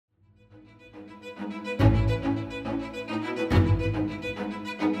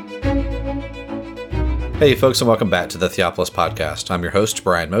Hey folks, and welcome back to the Theopolis Podcast. I'm your host,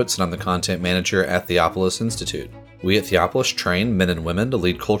 Brian Moats, and I'm the content manager at Theopolis Institute. We at Theopolis train men and women to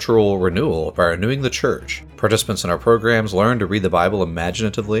lead cultural renewal by renewing the church. Participants in our programs learn to read the Bible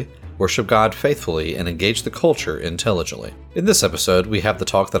imaginatively, worship God faithfully, and engage the culture intelligently. In this episode, we have the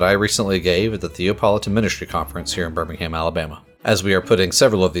talk that I recently gave at the Theopolitan Ministry Conference here in Birmingham, Alabama. As we are putting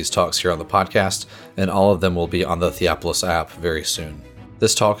several of these talks here on the podcast, and all of them will be on the Theopolis app very soon.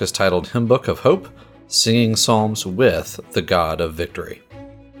 This talk is titled Hymn Book of Hope, Singing Psalms with the God of Victory.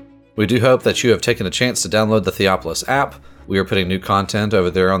 We do hope that you have taken a chance to download the Theopolis app. We are putting new content over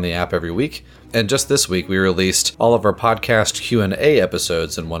there on the app every week, and just this week we released all of our podcast Q&A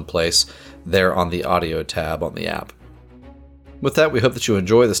episodes in one place there on the audio tab on the app. With that, we hope that you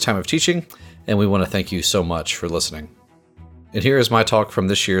enjoy this time of teaching, and we want to thank you so much for listening. And here is my talk from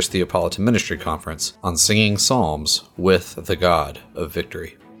this year's Theopolitan Ministry Conference on singing psalms with the God of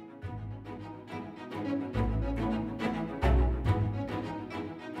Victory.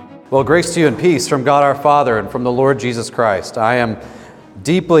 Well, grace to you and peace from God our Father and from the Lord Jesus Christ. I am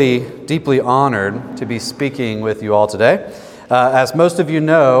deeply, deeply honored to be speaking with you all today. As most of you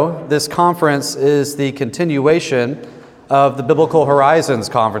know, this conference is the continuation of the Biblical Horizons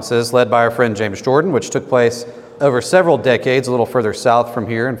conferences led by our friend James Jordan, which took place over several decades, a little further south from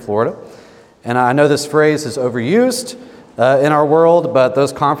here in Florida. And I know this phrase is overused in our world, but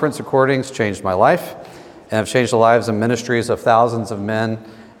those conference recordings changed my life and have changed the lives and ministries of thousands of men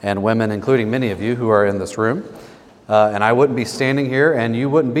and women, including many of you who are in this room. And I wouldn't be standing here, and you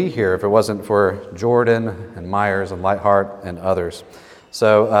wouldn't be here if it wasn't for Jordan and Myers and Lightheart and others.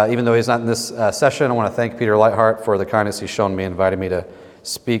 So even though he's not in this session, I want to thank Peter Lightheart for the kindness he's shown me, inviting me to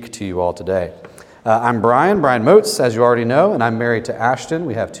speak to you all today. I'm Brian Moats, as you already know, and I'm married to Ashton.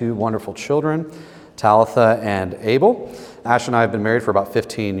 We have two wonderful children, Talitha and Abel. Ashton and I have been married for about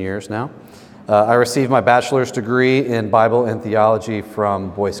 15 years now. I received my bachelor's degree in Bible and Theology from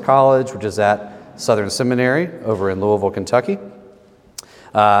Boyce College, which is at Southern Seminary over in Louisville, Kentucky.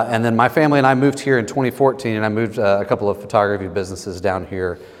 And then my family and I moved here in 2014, and I moved a couple of photography businesses down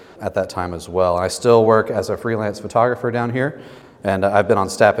here at that time as well. I still work as a freelance photographer down here, and I've been on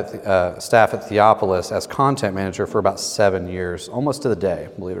staff at Theopolis as content manager for about 7 years, almost to the day,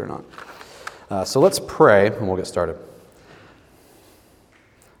 believe it or not. So let's pray, and we'll get started.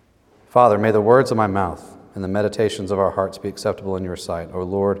 Father, may the words of my mouth and the meditations of our hearts be acceptable in your sight, O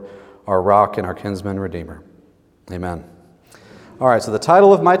Lord, our rock and our kinsman redeemer. Amen. All right, so the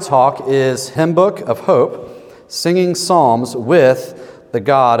title of my talk is Hymn Book of Hope, Singing Psalms with the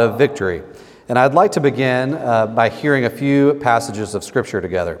God of Victory. And I'd like to begin by hearing a few passages of Scripture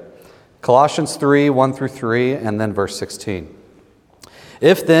together. Colossians 3, 1 through 3, and then verse 16.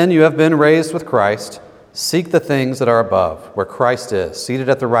 If then you have been raised with Christ, seek the things that are above, where Christ is, seated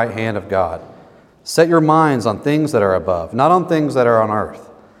at the right hand of God. Set your minds on things that are above, not on things that are on earth.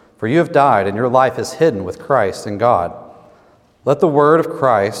 For you have died, and your life is hidden with Christ in God. Let the word of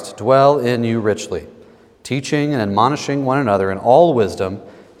Christ dwell in you richly, teaching and admonishing one another in all wisdom,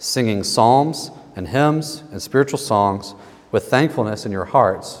 singing psalms and hymns and spiritual songs with thankfulness in your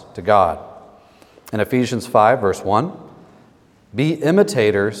hearts to God. In Ephesians 5, verse 1, be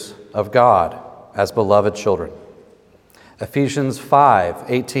imitators of God as beloved children. Ephesians 5,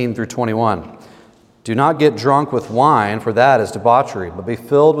 18 through 21. Do not get drunk with wine, for that is debauchery, but be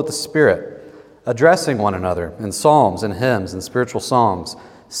filled with the Spirit, addressing one another in psalms and hymns and spiritual songs,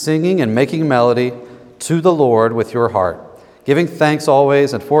 singing and making melody to the Lord with your heart, giving thanks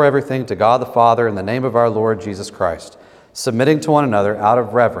always and for everything to God the Father in the name of our Lord Jesus Christ, submitting to one another out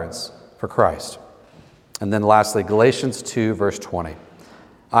of reverence for Christ. And then lastly, Galatians 2, verse 20.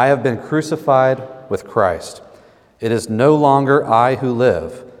 I have been crucified with Christ. It is no longer I who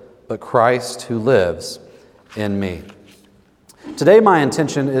live, but Christ who lives in me. Today, my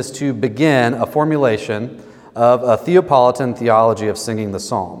intention is to begin a formulation of a Theopolitan theology of singing the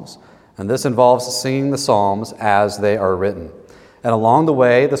Psalms. And this involves singing the Psalms as they are written. And along the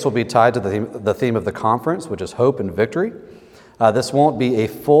way, this will be tied to the theme of the conference, which is hope and victory. This won't be a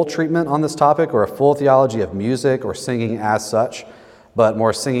full treatment on this topic or a full theology of music or singing as such, but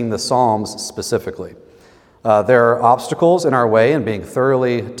more singing the Psalms specifically. There are obstacles in our way in being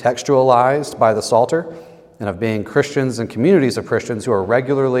thoroughly textualized by the Psalter and of being Christians and communities of Christians who are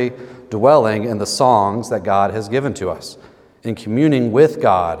regularly dwelling in the songs that God has given to us, in communing with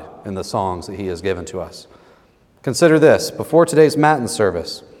God in the songs that He has given to us. Consider this, before today's Matin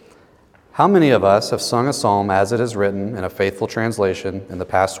service, how many of us have sung a psalm as it is written in a faithful translation in the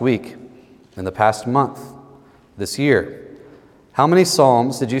past week, in the past month, this year? How many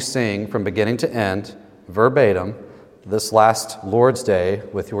psalms did you sing from beginning to end, verbatim, this last Lord's Day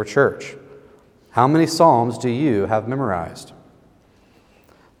with your church? How many psalms do you have memorized?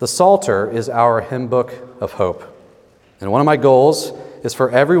 The Psalter is our hymn book of hope. And one of my goals is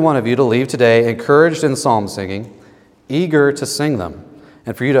for every one of you to leave today encouraged in psalm singing, eager to sing them,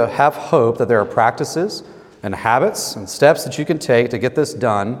 and for you to have hope that there are practices and habits and steps that you can take to get this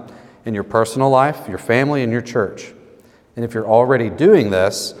done in your personal life, your family, and your church. And if you're already doing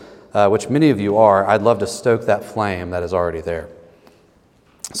this, which many of you are, I'd love to stoke that flame that is already there.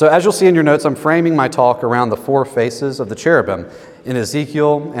 So as you'll see in your notes, I'm framing my talk around the four faces of the cherubim in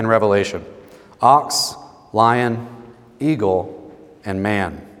Ezekiel and Revelation: ox, lion, eagle, and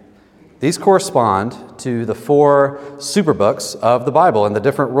man. These correspond to the four superbooks of the Bible and the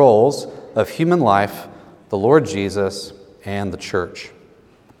different roles of human life, the Lord Jesus, and the church.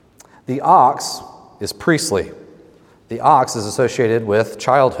 The ox is priestly. The ox is associated with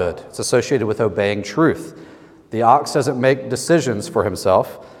childhood. It's associated with obeying truth. The ox doesn't make decisions for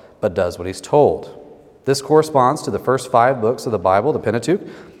himself, but does what he's told. This corresponds to the first 5 books of the Bible, the Pentateuch,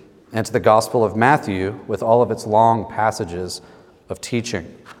 and to the Gospel of Matthew with all of its long passages of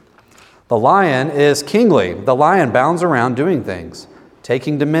teaching. The lion is kingly. The lion bounds around doing things,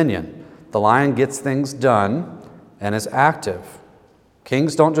 taking dominion. The lion gets things done and is active.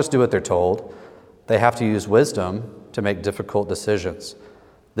 Kings don't just do what they're told. They have to use wisdom to make difficult decisions.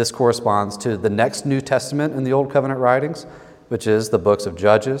 This corresponds to the next New Testament in the Old Covenant writings, which is the books of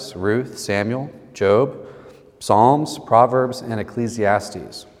Judges, Ruth, Samuel, Job, Psalms, Proverbs, and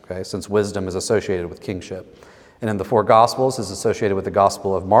Ecclesiastes, okay, since wisdom is associated with kingship. And in the 4 Gospels is associated with the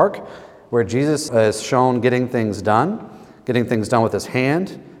Gospel of Mark, where Jesus is shown getting things done with his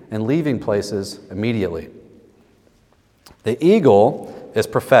hand, and leaving places immediately. The eagle is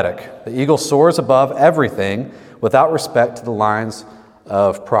prophetic. The eagle soars above everything without respect to the lines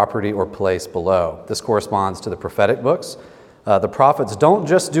of property or place below. This corresponds to the prophetic books. The prophets don't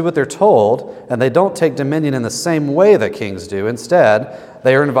just do what they're told, and they don't take dominion in the same way that kings do. Instead,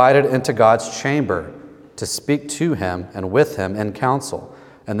 they are invited into God's chamber to speak to him and with him in council,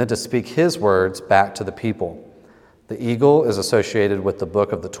 and then to speak his words back to the people. The eagle is associated with the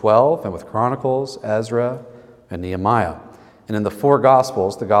book of the 12 and with Chronicles, Ezra, and Nehemiah. And in the 4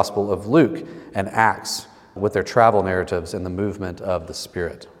 Gospels, the Gospel of Luke and Acts, with their travel narratives and the movement of the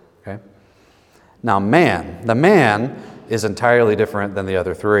Spirit. Okay? Now, the man is entirely different than the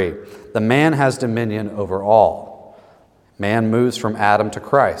other 3. The man has dominion over all. Man moves from Adam to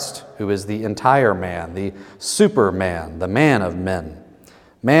Christ, who is the entire man, the superman, the man of men.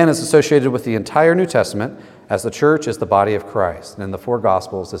 Man is associated with the entire New Testament, as the church is the body of Christ. And in the 4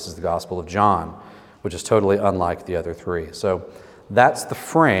 Gospels, this is the Gospel of John, which is totally unlike the other 3. So that's the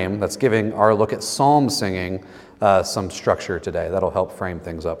frame that's giving our look at psalm singing some structure today. That'll help frame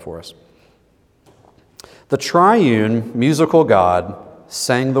things up for us. The triune musical God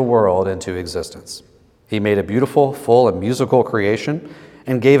sang the world into existence. He made a beautiful, full, and musical creation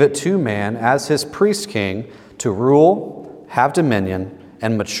and gave it to man as his priest king to rule, have dominion,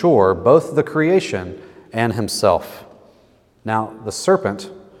 and mature both the creation and himself. Now, the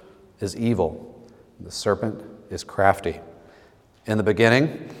serpent is evil. The serpent is crafty. In the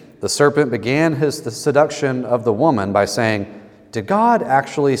beginning, the serpent began the seduction of the woman by saying, "Did God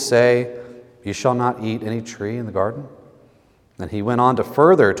actually say, 'You shall not eat any tree in the garden'?" And he went on to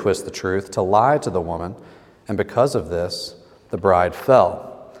further twist the truth, to lie to the woman, and because of this, the bride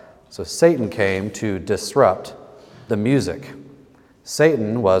fell. So Satan came to disrupt the music.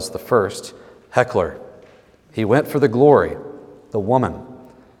 Satan was the first heckler. He went for the glory, the woman,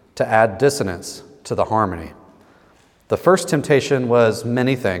 to add dissonance to the harmony. The first temptation was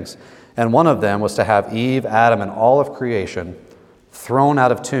many things, and one of them was to have Eve, Adam, and all of creation thrown out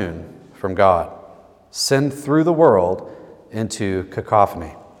of tune from God, send through the world into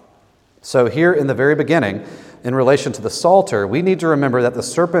cacophony. So here in the very beginning, in relation to the Psalter, we need to remember that the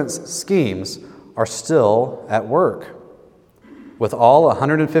serpent's schemes are still at work. With all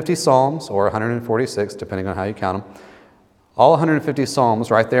 150 psalms, or 146, depending on how you count them, all 150 psalms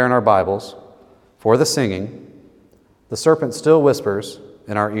right there in our Bibles for the singing, the serpent still whispers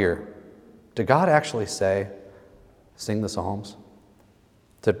in our ear, did God actually say, sing the psalms?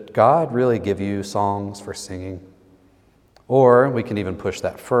 Did God really give you songs for singing? Or we can even push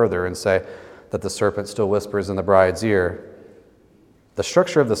that further and say that the serpent still whispers in the bride's ear, the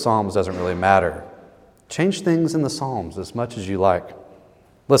structure of the psalms doesn't really matter. Change things in the psalms as much as you like.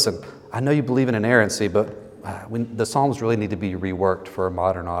 Listen, I know you believe in inerrancy, but the psalms really need to be reworked for a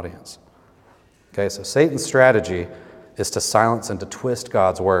modern audience. Okay, so Satan's strategy is to silence and to twist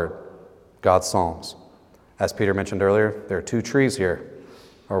God's word, God's psalms. As Peter mentioned earlier, there are 2 trees here.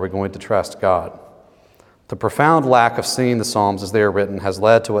 Are we going to trust God? The profound lack of singing the psalms as they are written has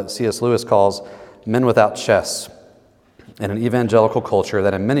led to what C.S. Lewis calls men without chests in an evangelical culture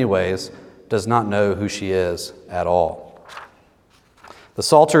that in many ways does not know who she is at all. The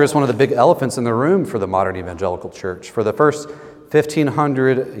Psalter is one of the big elephants in the room for the modern evangelical church. For the first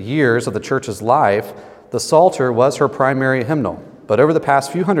 1,500 years of the church's life, the Psalter was her primary hymnal. But over the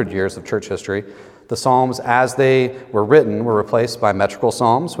past few hundred years of church history, the Psalms as they were written were replaced by metrical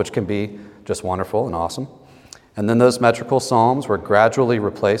psalms, which can be just wonderful and awesome. And then those metrical psalms were gradually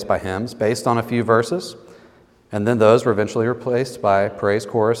replaced by hymns based on a few verses. And then those were eventually replaced by praise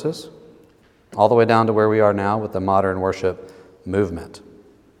choruses, all the way down to where we are now with the modern worship movement.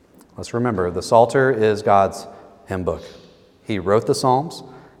 Let's remember, the Psalter is God's hymn book. He wrote the Psalms.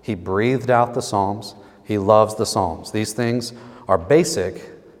 He breathed out the Psalms. He loves the Psalms. These things are basic,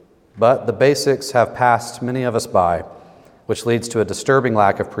 but the basics have passed many of us by, which leads to a disturbing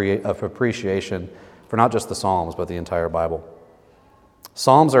lack of appreciation for not just the Psalms, but the entire Bible.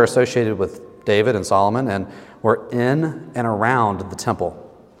 Psalms are associated with David and Solomon and were in and around the temple.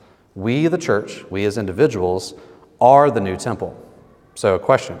 We, the church, we as individuals, are the new temple. So a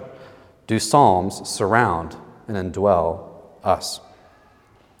question, do Psalms surround and indwell us?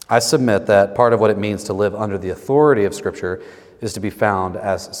 I submit that part of what it means to live under the authority of Scripture is to be found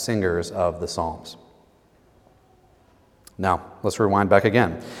as singers of the Psalms. Now, let's rewind back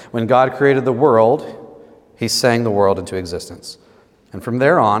again. When God created the world, he sang the world into existence. And from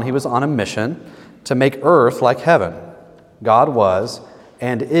there on, he was on a mission to make earth like heaven. God was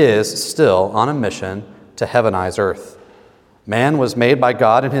and is still on a mission to heavenize earth. Man was made by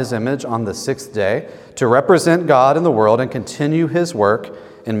God in his image on the sixth day to represent God in the world and continue his work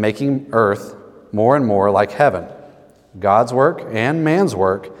in making earth more and more like heaven. God's work and man's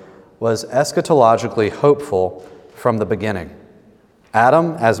work was eschatologically hopeful from the beginning.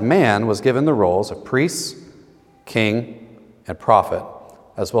 Adam, as man, was given the roles of priest, king, and prophet,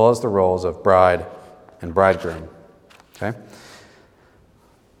 as well as the roles of bride and bridegroom. Okay?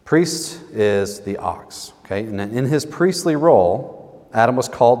 Priest is the ox. Okay? And in his priestly role, Adam was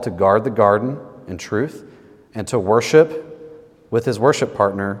called to guard the garden in truth and to worship with his worship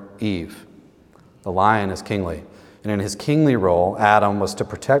partner, Eve. The lion is kingly. And in his kingly role, Adam was to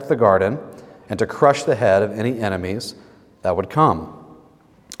protect the garden and to crush the head of any enemies that would come.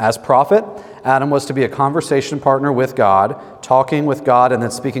 As prophet, Adam was to be a conversation partner with God, talking with God and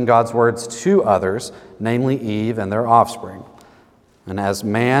then speaking God's words to others, namely Eve and their offspring. And as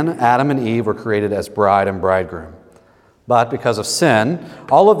man, Adam and Eve were created as bride and bridegroom. But because of sin,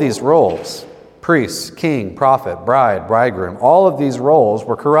 all of these roles, priest, king, prophet, bride, bridegroom, all of these roles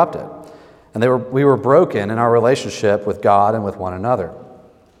were corrupted. And we were broken in our relationship with God and with one another.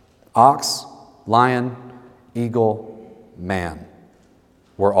 Ox, lion, eagle, man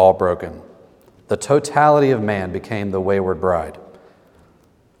were all broken. The totality of man became the wayward bride.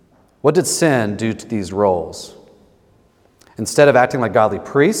 What did sin do to these roles? Instead of acting like godly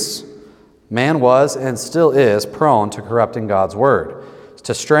priests, man was and still is prone to corrupting God's word,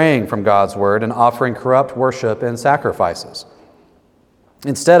 to straying from God's word and offering corrupt worship and sacrifices.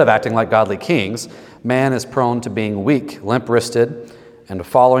 Instead of acting like godly kings, man is prone to being weak, limp-wristed, and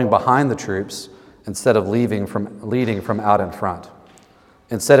following behind the troops instead of leading from out in front.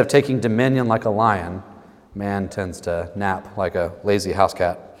 Instead of taking dominion like a lion, man tends to nap like a lazy house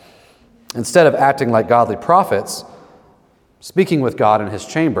cat. Instead of acting like godly prophets, speaking with God in his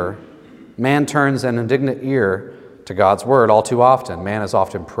chamber, man turns an indignant ear to God's word all too often. Man is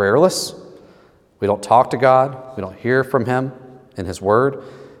often prayerless. We don't talk to God. We don't hear from him in his word.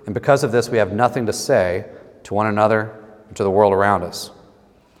 And because of this, we have nothing to say to one another and to the world around us.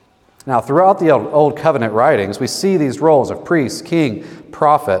 Now, throughout the Old Covenant writings, we see these roles of priest, king,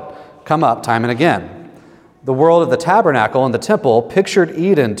 prophet come up time and again. The world of the tabernacle and the temple pictured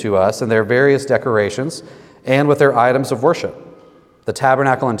Eden to us in their various decorations and with their items of worship. The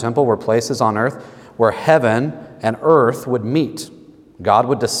tabernacle and temple were places on earth where heaven and earth would meet. God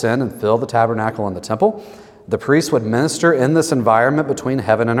would descend and fill the tabernacle and the temple. The priests would minister in this environment between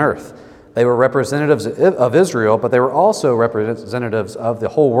heaven and earth. They were representatives of Israel, but they were also representatives of the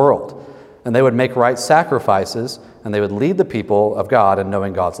whole world. And they would make right sacrifices, and they would lead the people of God in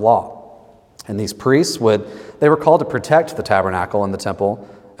knowing God's law. And these priests they were called to protect the tabernacle and the temple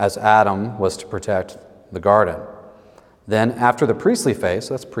as Adam was to protect the garden. Then after the priestly phase,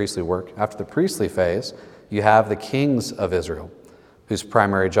 that's priestly work, after the priestly phase, you have the kings of Israel, whose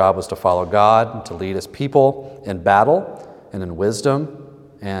primary job was to follow God, and to lead his people in battle and in wisdom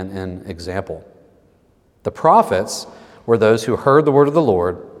and in example. The prophets were those who heard the word of the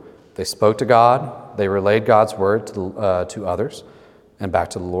Lord. They spoke to God. They relayed God's word to others and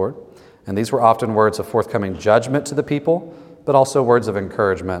back to the Lord. And these were often words of forthcoming judgment to the people, but also words of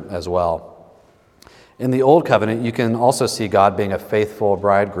encouragement as well. In the Old Covenant, you can also see God being a faithful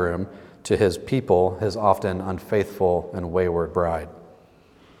bridegroom to his people, his often unfaithful and wayward bride.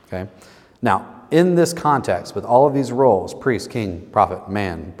 Okay? Now, in this context, with all of these roles, priest, king, prophet,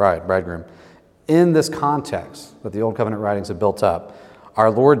 man, bride, bridegroom, in this context that the Old Covenant writings have built up,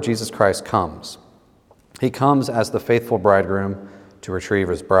 our Lord Jesus Christ comes. He comes as the faithful bridegroom to retrieve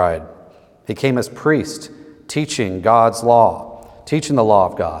his bride. He came as priest, teaching God's law, teaching the law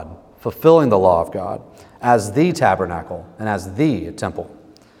of God, fulfilling the law of God, as the tabernacle and as the temple.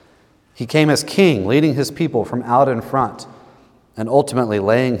 He came as king, leading his people from out in front and ultimately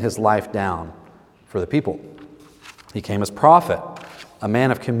laying his life down for the people. He came as prophet, a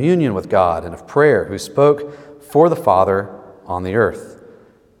man of communion with God and of prayer, who spoke for the Father on the earth.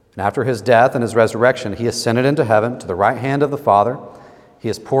 And after his death and his resurrection, he ascended into heaven to the right hand of the Father. He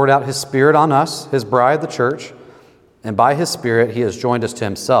has poured out his Spirit on us, his bride, the church, and by his Spirit he has joined us to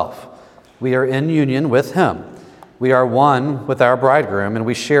himself. We are in union with him. We are one with our bridegroom, and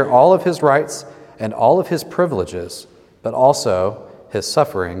we share all of his rights and all of his privileges, but also his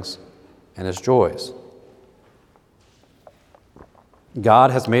sufferings and his joys.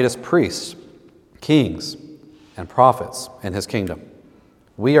 God has made us priests, kings, and prophets in his kingdom.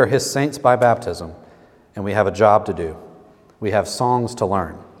 We are his saints by baptism, and we have a job to do. We have songs to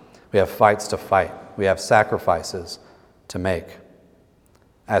learn. We have fights to fight. We have sacrifices to make.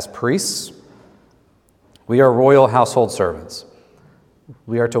 As priests, we are royal household servants.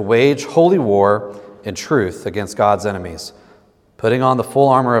 We are to wage holy war in truth against God's enemies, putting on the full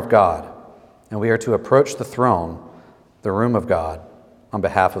armor of God, and we are to approach the throne, the room of God, on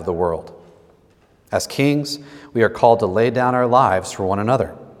behalf of the world. As kings, we are called to lay down our lives for one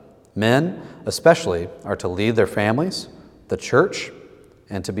another. Men, especially, are to lead their families, the church,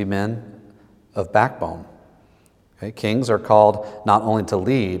 and to be men of backbone. Okay? Kings are called not only to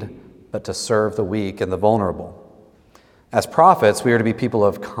lead, but to serve the weak and the vulnerable. As prophets, we are to be people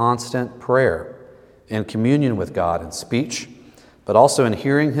of constant prayer, in communion with God in speech, but also in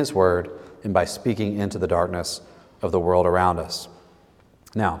hearing his word and by speaking into the darkness of the world around us.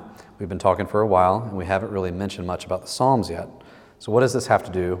 Now, we've been talking for a while, and we haven't really mentioned much about the Psalms yet. So what does this have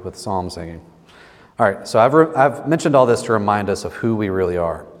to do with psalm singing? All right, so I've mentioned all this to remind us of who we really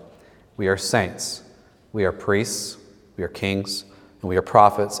are. We are saints, we are priests, we are kings, and we are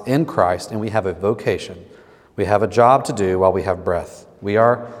prophets in Christ, and we have a vocation. We have a job to do while we have breath. We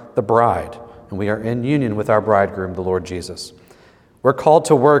are the bride, and we are in union with our bridegroom, the Lord Jesus. We're called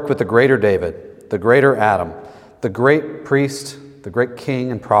to work with the greater David, the greater Adam, the great priest, the great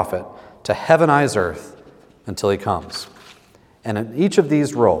king and prophet, to heavenize earth until he comes. And in each of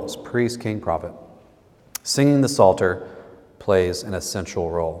these roles, priest, king, prophet, singing the Psalter plays an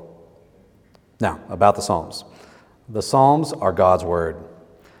essential role. Now, about the Psalms. The Psalms are God's word.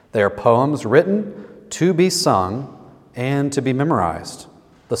 They are poems written to be sung and to be memorized.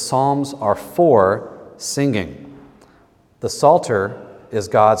 The Psalms are for singing. The Psalter is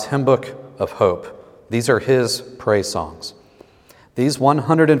God's hymn book of hope. These are his praise songs. These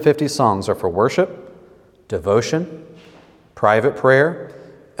 150 songs are for worship, devotion, private prayer,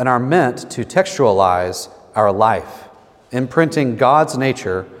 and are meant to textualize our life, imprinting God's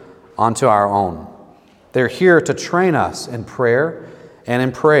nature onto our own. They're here to train us in prayer and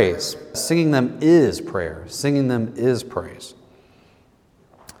in praise. Singing them is prayer. Singing them is praise.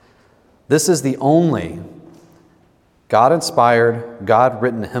 This is the only God-inspired,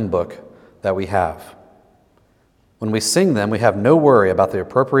 God-written hymn book that we have. When we sing them, we have no worry about the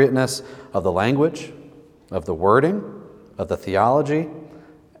appropriateness of the language, of the wording, of the theology,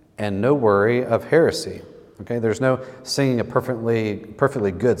 and no worry of heresy. Okay, there's no singing a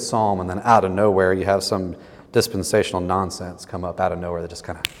perfectly good psalm and then out of nowhere you have some dispensational nonsense come up out of nowhere that just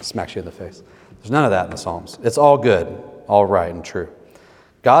kind of smacks you in the face. There's none of that in the Psalms. It's all good, all right, and true.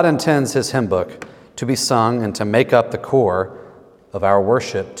 God intends his hymn book to be sung and to make up the core of our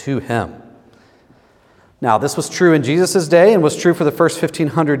worship to him. Now, this was true in Jesus' day and was true for the first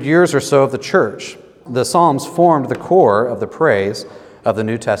 1,500 years or so of the church. The Psalms formed the core of the praise of the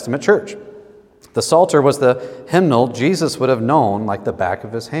New Testament church. The Psalter was the hymnal Jesus would have known like the back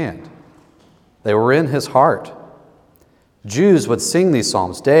of his hand. They were in his heart. Jews would sing these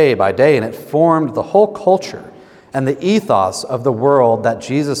psalms day by day, and it formed the whole culture and the ethos of the world that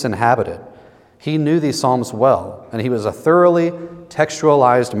Jesus inhabited. He knew these psalms well, and he was a thoroughly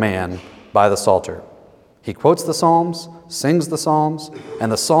textualized man by the Psalter. He quotes the Psalms, sings the Psalms,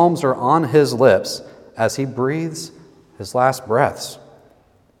 and the Psalms are on his lips as he breathes his last breaths.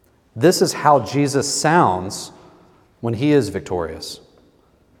 This is how Jesus sounds when he is victorious.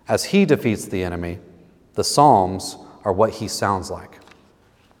 As he defeats the enemy, the Psalms are what he sounds like.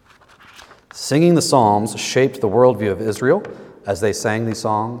 Singing the Psalms shaped the worldview of Israel as they sang these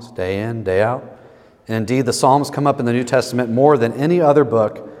songs day in, day out. And indeed, the Psalms come up in the New Testament more than any other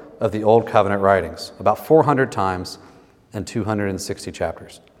book of the Old Covenant writings, about 400 times and 260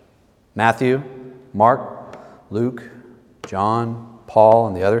 chapters. Matthew, Mark, Luke, John, Paul,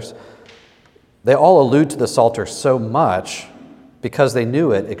 and the others, they all allude to the Psalter so much because they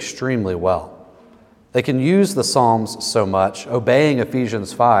knew it extremely well. They can use the Psalms so much, obeying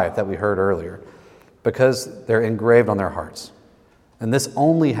Ephesians 5 that we heard earlier, because they're engraved on their hearts. And this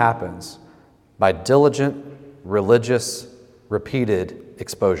only happens by diligent, religious, repeated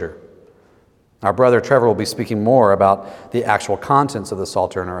exposure. Our brother Trevor will be speaking more about the actual contents of the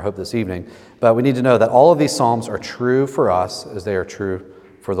Psalter in our hope this evening, but we need to know that all of these Psalms are true for us as they are true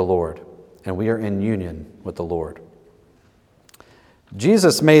for the Lord, and we are in union with the Lord.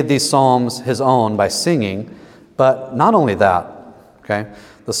 Jesus made these Psalms his own by singing, but not only that, okay?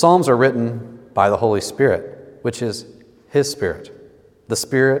 The Psalms are written by the Holy Spirit, which is his Spirit, the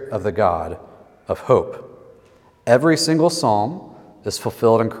Spirit of the God of hope. Every single Psalm is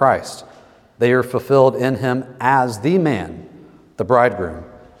fulfilled in Christ. They are fulfilled in him as the man, the bridegroom,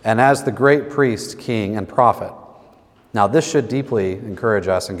 and as the great priest, king, and prophet. Now, this should deeply encourage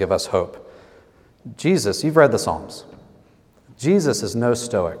us and give us hope. Jesus, you've read the Psalms. Jesus is no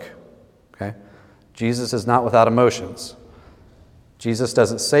stoic, okay? Jesus is not without emotions. Jesus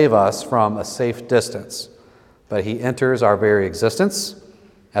doesn't save us from a safe distance, but he enters our very existence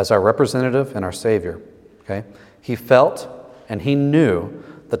as our representative and our Savior, okay? He felt and he knew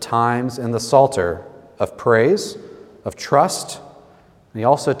the times in the Psalter of praise, of trust, and he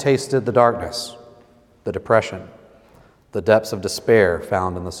also tasted the darkness, the depression, the depths of despair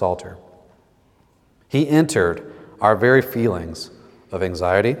found in the Psalter. He entered our very feelings of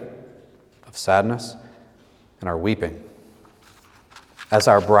anxiety, of sadness, and our weeping. As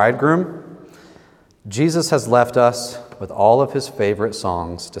our bridegroom, Jesus has left us with all of his favorite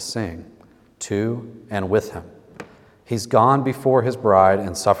songs to sing to and with him. He's gone before his bride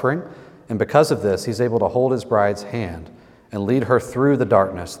in suffering, and because of this, he's able to hold his bride's hand and lead her through the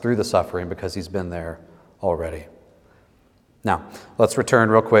darkness, through the suffering, because he's been there already. Now, let's return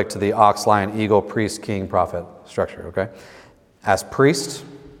real quick to the ox, lion, eagle, priest, king, prophet structure, okay? As priest,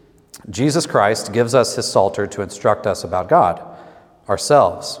 Jesus Christ gives us his Psalter to instruct us about God,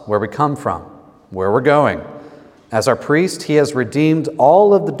 ourselves, where we come from, where we're going. As our priest, he has redeemed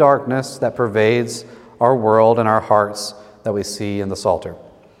all of the darkness that pervades our world and our hearts that we see in the Psalter.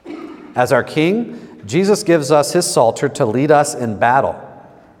 As our king, Jesus gives us his Psalter to lead us in battle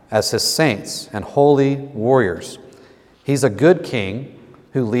as his saints and holy warriors. He's a good king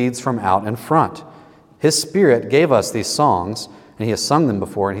who leads from out in front. His Spirit gave us these songs, and he has sung them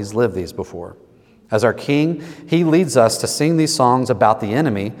before, and he's lived these before. As our king, he leads us to sing these songs about the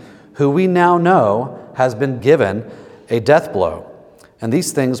enemy, who we now know has been given a death blow. And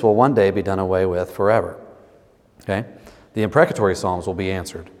these things will one day be done away with forever. Okay? The imprecatory psalms will be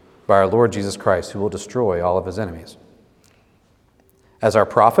answered by our Lord Jesus Christ, who will destroy all of his enemies. As our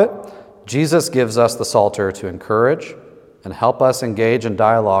prophet, Jesus gives us the Psalter to encourage and help us engage in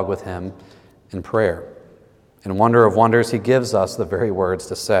dialogue with him in prayer. In Wonder of Wonders, he gives us the very words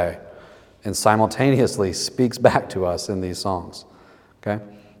to say and simultaneously speaks back to us in these songs. Okay?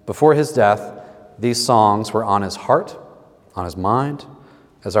 Before his death, these songs were on his heart, on his mind,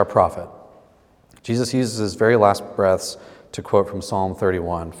 as our prophet. Jesus uses his very last breaths to quote from Psalm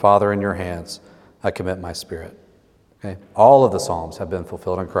 31, "Father, in your hands I commit my spirit." Okay? All of the Psalms have been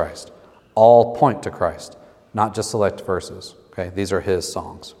fulfilled in Christ. All point to Christ, not just select verses. Okay? These are his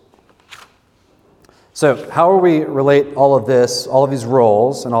songs. So how do we relate all of this, all of these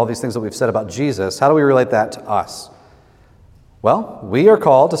roles, and all of these things that we've said about Jesus, how do we relate that to us? Well, we are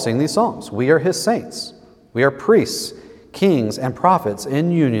called to sing these songs. We are his saints. We are priests, kings, and prophets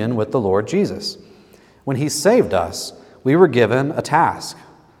in union with the Lord Jesus. When he saved us, we were given a task.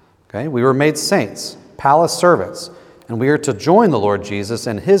 Okay? We were made saints, palace servants, and we are to join the Lord Jesus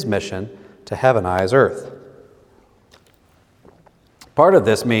in his mission to heavenize earth. Part of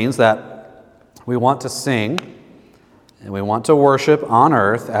this means that we want to sing and we want to worship on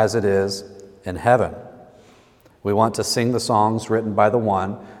earth as it is in heaven. We want to sing the songs written by the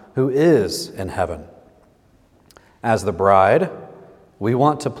one who is in heaven. As the bride, we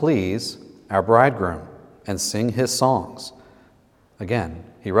want to please our bridegroom and sing his songs. Again,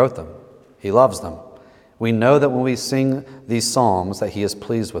 he wrote them. He loves them. We know that when we sing these psalms that he is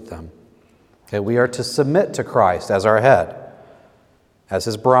pleased with them. Okay, we are to submit to Christ as our head, as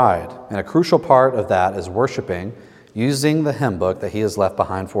his bride. And a crucial part of that is worshiping using the hymn book that he has left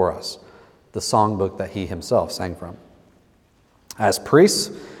behind for us, the songbook that he himself sang from. As priests,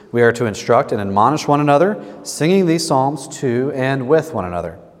 We are to instruct and admonish one another, singing these psalms to and with one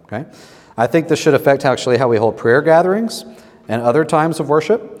another. Okay? I think this should affect actually how we hold prayer gatherings and other times of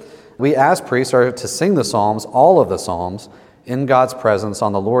worship. We as priests are to sing the psalms, all of the psalms, in God's presence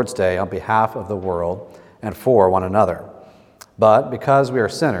on the Lord's Day on behalf of the world and for one another. But because we are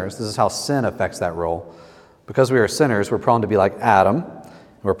sinners, this is how sin affects that role. Because we are sinners, we're prone to be like Adam.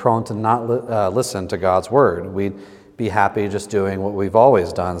 We're prone to not listen to God's word. We'd be happy just doing what we've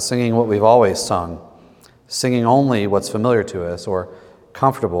always done, singing what we've always sung, singing only what's familiar to us or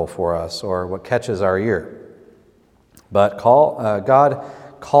comfortable for us or what catches our ear. But God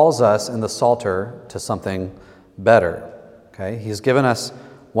calls us in the Psalter to something better. Okay? He's given us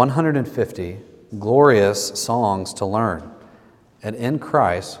 150 glorious songs to learn, and in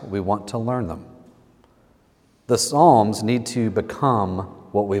Christ we want to learn them. The Psalms need to become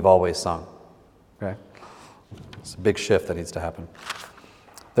what we've always sung. Okay? It's a big shift that needs to happen.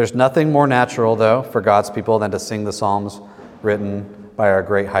 There's nothing more natural, though, for God's people than to sing the Psalms written by our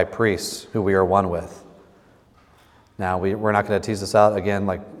great high priest, who we are one with. Now, we're not going to tease this out again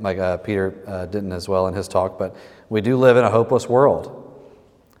like Peter didn't as well in his talk, but we do live in a hopeless world.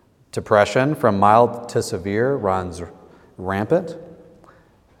 Depression, from mild to severe, runs rampant.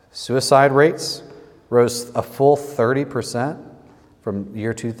 Suicide rates rose a full 30% from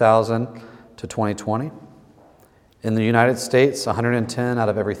year 2000 to 2020. In the United States, 110 out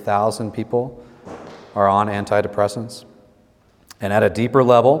of every 1,000 people are on antidepressants. And at a deeper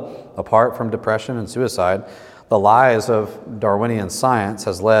level, apart from depression and suicide, the lies of Darwinian science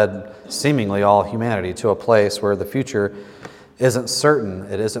has led seemingly all humanity to a place where the future isn't certain,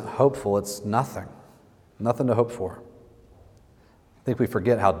 it isn't hopeful, it's nothing to hope for. I think we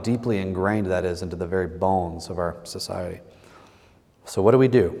forget how deeply ingrained that is into the very bones of our society. So what do we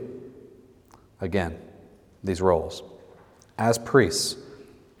do? Again, these roles. As priests,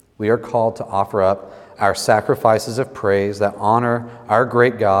 we are called to offer up our sacrifices of praise that honor our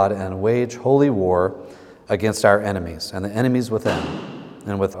great God and wage holy war against our enemies and the enemies within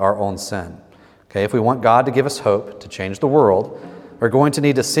and with our own sin. Okay, if we want God to give us hope to change the world, we're going to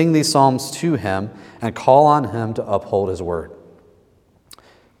need to sing these psalms to Him and call on Him to uphold His word.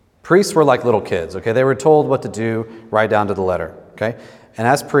 Priests were like little kids, okay? They were told what to do right down to the letter, okay? And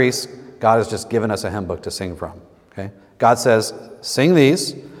as priests, God has just given us a hymn book to sing from, okay? God says, sing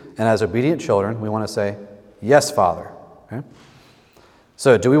these, and as obedient children, we want to say, yes, Father, okay?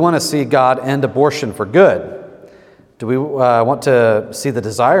 So do we want to see God end abortion for good? Do we want to see the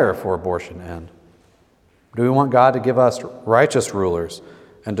desire for abortion end? Do we want God to give us righteous rulers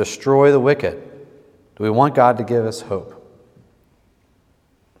and destroy the wicked? Do we want God to give us hope?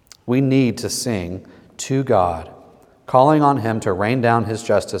 We need to sing to God, calling on Him to rain down His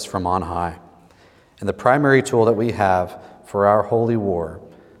justice from on high. And the primary tool that we have for our holy war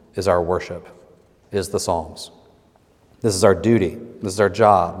is our worship, is the Psalms. This is our duty, this is our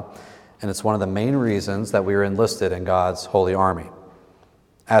job, and it's one of the main reasons that we are enlisted in God's holy army.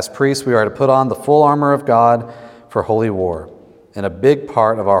 As priests, we are to put on the full armor of God for holy war, and a big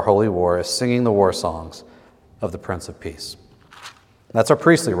part of our holy war is singing the war songs of the Prince of Peace. That's our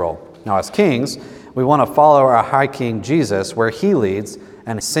priestly role. Now, as kings, we want to follow our high king Jesus where He leads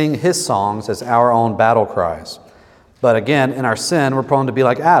and sing His songs as our own battle cries. But again, in our sin, we're prone to be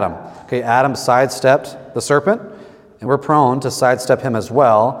like Adam. Okay, Adam sidestepped the serpent, and we're prone to sidestep him as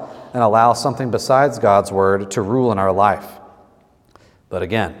well and allow something besides God's word to rule in our life. But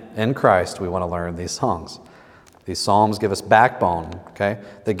again, in Christ, we want to learn these songs. These psalms give us backbone, okay?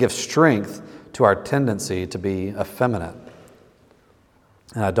 They give strength to our tendency to be effeminate.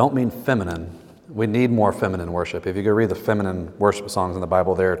 And I don't mean feminine. We need more feminine worship. If you go read the feminine worship songs in the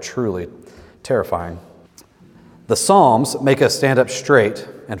Bible, they're truly terrifying. The Psalms make us stand up straight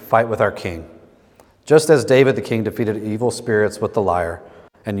and fight with our King. Just as David the king defeated evil spirits with the lyre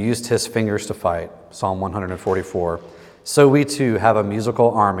and used his fingers to fight, Psalm 144, so we too have a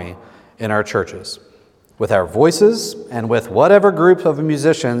musical army in our churches. With our voices and with whatever group of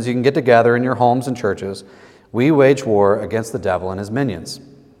musicians you can get together in your homes and churches, we wage war against the devil and his minions,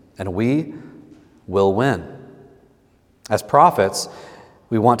 and we will win. As prophets,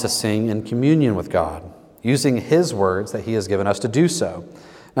 we want to sing in communion with God, using His words that He has given us to do so.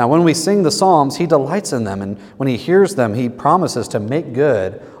 Now, when we sing the Psalms, He delights in them, and when He hears them, He promises to make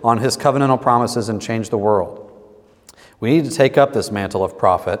good on His covenantal promises and change the world. We need to take up this mantle of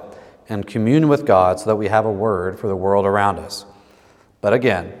prophet and commune with God so that we have a word for the world around us. But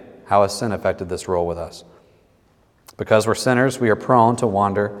again, how has sin affected this role with us? Because we're sinners, we are prone to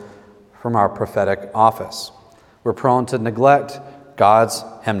wander from our prophetic office. We're prone to neglect God's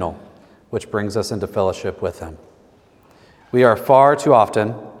hymnal, which brings us into fellowship with Him. We are far too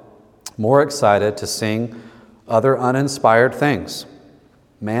often more excited to sing other uninspired things,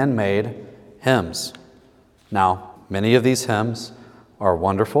 man-made hymns. Now, many of these hymns are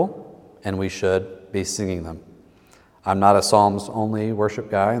wonderful, and we should be singing them. I'm not a Psalms-only worship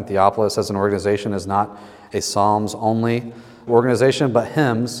guy, and Theopolis as an organization is not a Psalms-only organization, but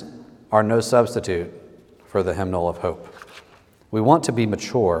hymns are no substitute for the hymnal of hope. We want to be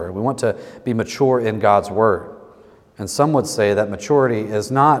mature. We want to be mature in God's Word. And some would say that maturity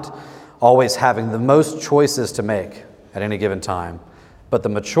is not always having the most choices to make at any given time, but the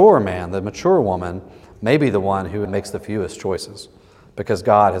mature man, the mature woman, may be the one who makes the fewest choices because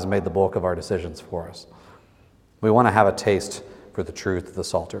God has made the bulk of our decisions for us. We want to have a taste for the truth of the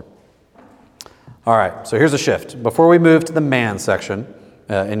Psalter. All right, so here's a shift. Before we move to the man section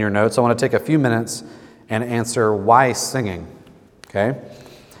in your notes, I want to take a few minutes and answer why singing. Okay?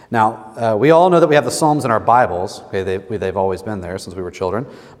 Now, we all know that we have the Psalms in our Bibles. Okay, they've always been there since we were children.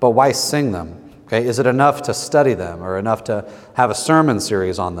 But why sing them? Okay, is it enough to study them or enough to have a sermon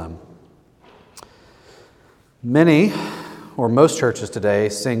series on them? Many, or most churches today,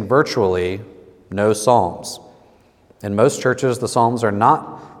 sing virtually no psalms. In most churches, the Psalms are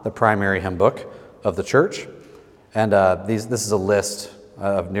not the primary hymn book of the church. And this is a list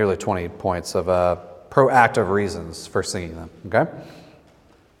of nearly 20 points of proactive reasons for singing them. Okay?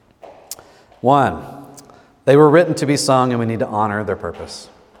 1, they were written to be sung and we need to honor their purpose.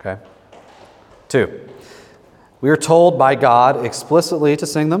 Okay? 2, we are told by God explicitly to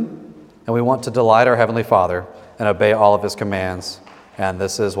sing them, and we want to delight our Heavenly Father and obey all of His commands, and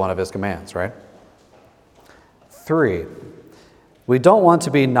this is one of His commands, right? 3, we don't want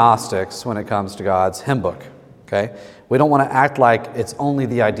to be Gnostics when it comes to God's hymn book, okay? We don't want to act like it's only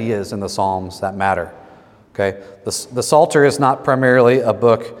the ideas in the Psalms that matter, okay? The Psalter is not primarily a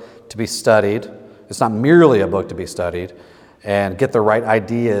book to be studied. It's not merely a book to be studied and get the right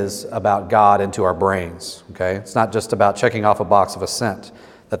ideas about God into our brains, okay? It's not just about checking off a box of assent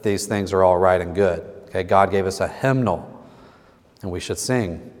that these things are all right and good, okay? God gave us a hymnal, and we should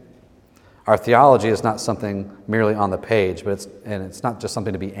sing. Our theology is not something merely on the page, but it's not just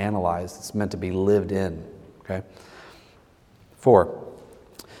something to be analyzed. It's meant to be lived in, okay? 4,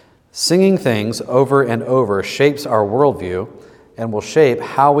 singing things over and over shapes our worldview and will shape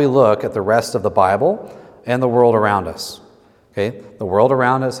how we look at the rest of the Bible and the world around us. Okay? The world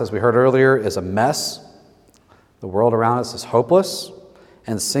around us, as we heard earlier, is a mess. The world around us is hopeless.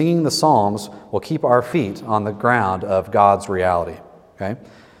 And singing the Psalms will keep our feet on the ground of God's reality. Okay?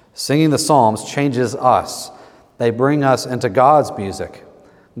 Singing the Psalms changes us. They bring us into God's music,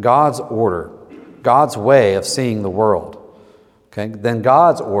 God's order, God's way of seeing the world. Okay? Then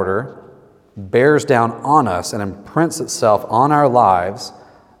God's order bears down on us and imprints itself on our lives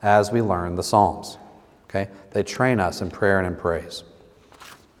as we learn the Psalms. Okay? They train us in prayer and in praise.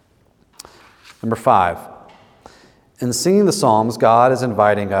 Number 5, in singing the Psalms, God is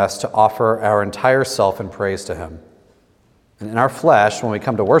inviting us to offer our entire self in praise to Him. And in our flesh, when we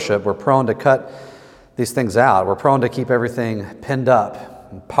come to worship, we're prone to cut these things out. We're prone to keep everything pinned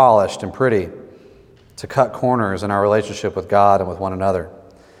up and polished and pretty, to cut corners in our relationship with God and with one another.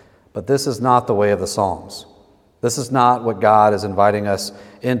 But this is not the way of the Psalms. This is not what God is inviting us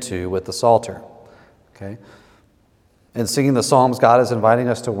into with the Psalter. Okay? In singing the Psalms, God is inviting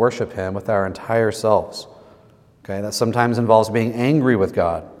us to worship Him with our entire selves. Okay? That sometimes involves being angry with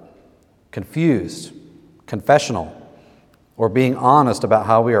God, confused, confessional, or being honest about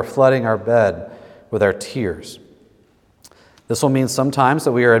how we are flooding our bed with our tears. This will mean sometimes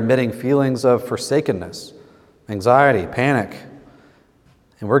that we are admitting feelings of forsakenness, anxiety, panic,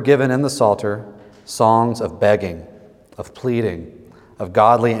 and we're given in the Psalter songs of begging, of pleading, of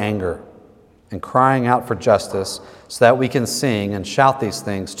godly anger, and crying out for justice so that we can sing and shout these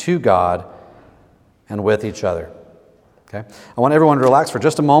things to God and with each other. Okay? I want everyone to relax for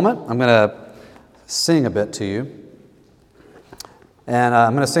just a moment. I'm going to sing a bit to you. And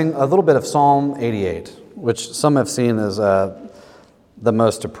I'm going to sing a little bit of Psalm 88, which some have seen as the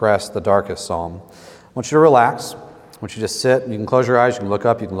most depressed, the darkest psalm. I want you to relax. I want you to sit. You can close your eyes. You can look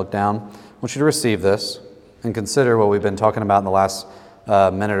up. You can look down. I want you to receive this and consider what we've been talking about in the last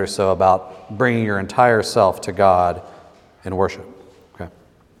minute or so about bringing your entire self to God in worship. Okay.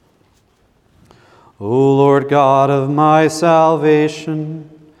 O Lord God of my salvation,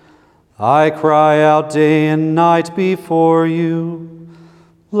 I cry out day and night before you.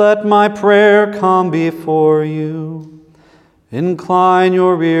 Let my prayer come before you. Incline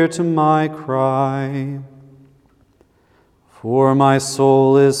your ear to my cry. For my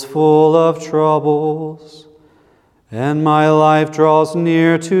soul is full of troubles, and my life draws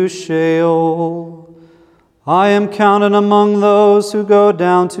near to Sheol. I am counted among those who go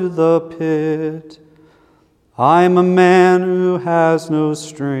down to the pit. I am a man who has no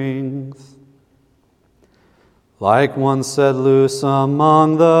strength, like one set loose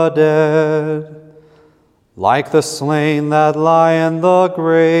among the dead, like the slain that lie in the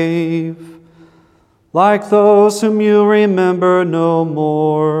grave, like those whom you remember no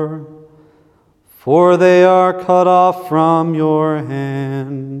more, for they are cut off from your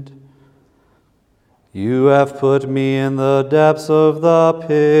hand. You have put me in the depths of the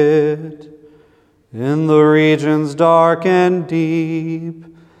pit, in the regions dark and deep.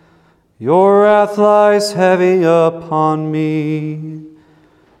 Your wrath lies heavy upon me,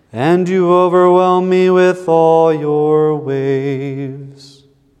 and you overwhelm me with all your waves.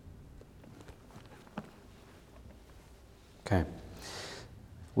 Okay.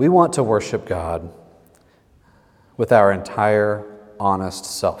 We want to worship God with our entire honest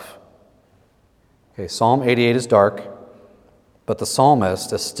self. Okay, Psalm 88 is dark, but the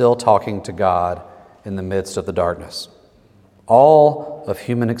psalmist is still talking to God in the midst of the darkness. All of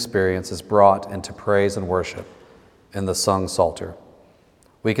human experience is brought into praise and worship in the sung psalter.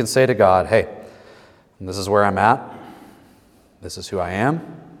 We can say to God, hey, this is where I'm at, this is who I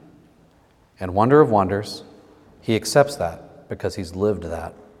am, and wonder of wonders, he accepts that because he's lived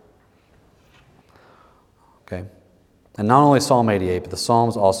that. Okay? And not only Psalm 88, but the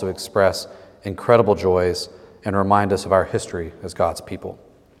Psalms also express incredible joys and remind us of our history as God's people.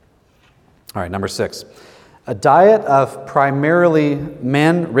 All right, number 6. A diet of primarily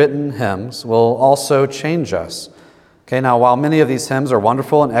man-written hymns will also change us. Okay, now while many of these hymns are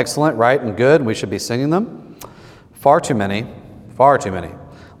wonderful and excellent, right, and good, we should be singing them, far too many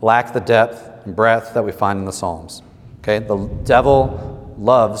lack the depth and breadth that we find in the Psalms. Okay, the devil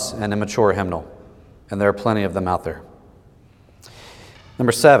loves an immature hymnal, and there are plenty of them out there.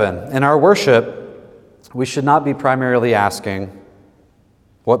 Number 7, in our worship, we should not be primarily asking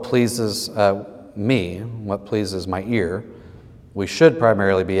what pleases me, what pleases my ear. We should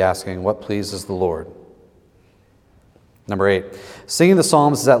primarily be asking what pleases the Lord. Number 8, singing the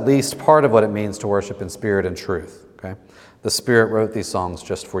Psalms is at least part of what it means to worship in spirit and truth. Okay, the Spirit wrote these songs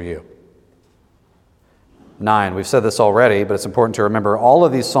just for you. 9, we've said this already, but it's important to remember all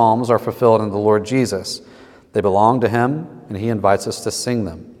of these Psalms are fulfilled in the Lord Jesus. They belong to him, and he invites us to sing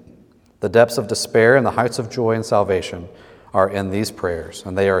them. The depths of despair and the heights of joy and salvation are in these prayers,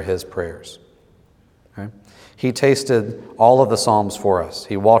 and they are his prayers. Okay? He tasted all of the Psalms for us.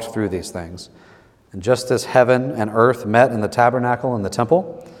 He walked through these things. And just as heaven and earth met in the tabernacle and the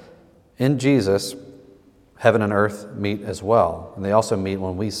temple, in Jesus, heaven and earth meet as well. And they also meet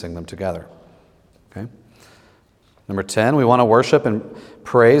when we sing them together. Okay? Number 10, we want to worship and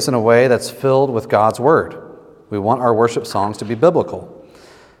praise in a way that's filled with God's word. We want our worship songs to be biblical.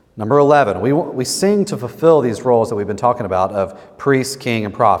 Number 11, we sing to fulfill these roles that we've been talking about of priest, king,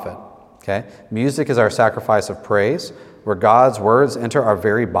 and prophet. Okay? Music is our sacrifice of praise, where God's words enter our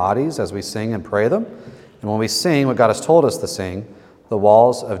very bodies as we sing and pray them. And when we sing what God has told us to sing, the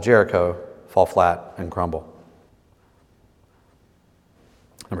walls of Jericho fall flat and crumble.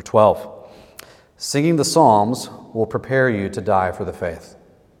 Number 12, singing the Psalms will prepare you to die for the faith.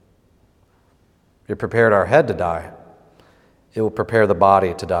 It prepared our head to die. It will prepare the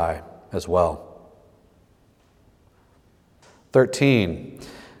body to die as well. 13,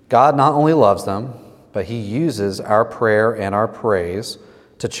 God not only loves them, but he uses our prayer and our praise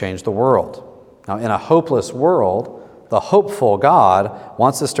to change the world. Now, in a hopeless world, the hopeful God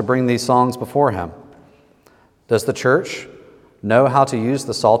wants us to bring these songs before him. Does the church know how to use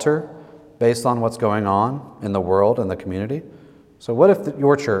the Psalter based on what's going on in the world and the community? So what if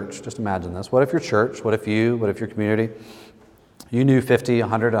your church, just imagine this, what if your church, what if your community, you knew 50,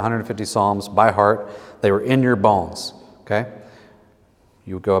 100, 150 Psalms by heart, they were in your bones, okay?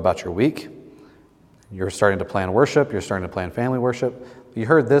 You would go about your week, you're starting to plan worship, you're starting to plan family worship. You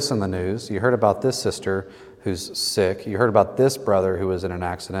heard this in the news, you heard about this sister who's sick, you heard about this brother who was in an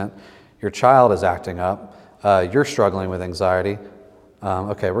accident, your child is acting up, you're struggling with anxiety.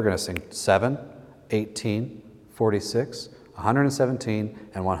 Okay, we're going to sing 7, 18, 46, 117,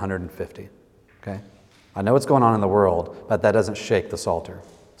 and 150. Okay? I know what's going on in the world, but that doesn't shake the Psalter.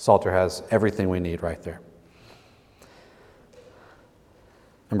 Psalter has everything we need right there.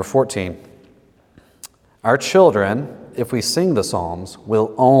 Number 14. Our children, if we sing the Psalms,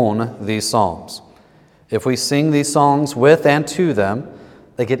 will own these Psalms. If we sing these songs with and to them,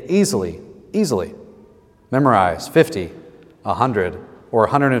 they could easily memorize 50, 100, or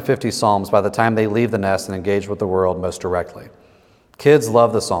 150 Psalms by the time they leave the nest and engage with the world most directly. Kids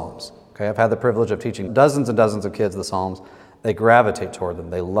love the Psalms. Okay, I've had the privilege of teaching dozens and dozens of kids the Psalms. They gravitate toward them.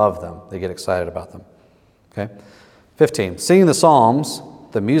 They love them. They get excited about them. Okay? 15, singing the Psalms,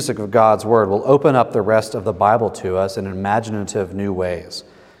 the music of God's word, will open up the rest of the Bible to us in imaginative new ways.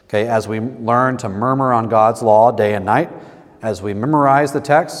 Okay? As we learn to murmur on God's law day and night, as we memorize the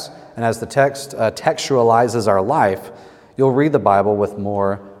text, and as the text textualizes our life, you'll read the Bible with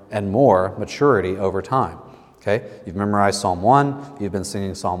more and more maturity over time. Okay? You've memorized Psalm 1. You've been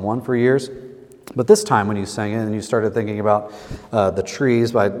singing Psalm 1 for years. But this time when you sang it and you started thinking about the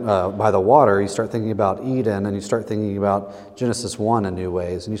trees by the water, you start thinking about Eden, and you start thinking about Genesis 1 in new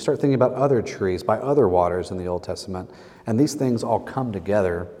ways, and you start thinking about other trees by other waters in the Old Testament. And these things all come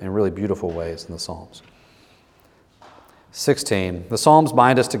together in really beautiful ways in the Psalms. 16, the Psalms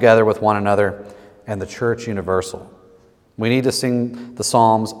bind us together with one another and the church universal. We need to sing the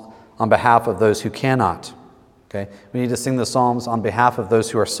Psalms on behalf of those who cannot. Okay? We need to sing the Psalms on behalf of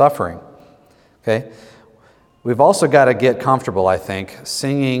those who are suffering. Okay? We've also got to get comfortable, I think,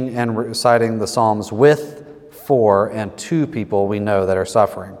 singing and reciting the Psalms with, for, and to people we know that are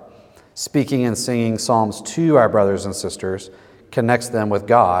suffering. Speaking and singing Psalms to our brothers and sisters connects them with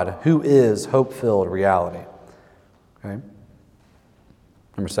God, who is hope-filled reality. Okay?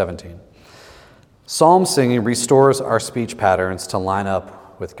 Number 17. Psalm singing restores our speech patterns to line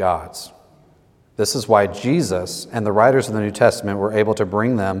up with God's. This is why Jesus and the writers of the New Testament were able to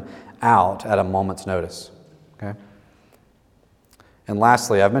bring them out at a moment's notice. Okay? And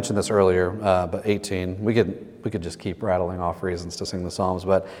lastly, I've mentioned this earlier, but 18, we could just keep rattling off reasons to sing the Psalms,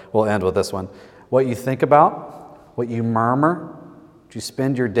 but we'll end with this one. What you think about, what you murmur, what you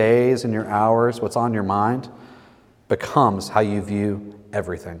spend your days and your hours, what's on your mind, becomes how you view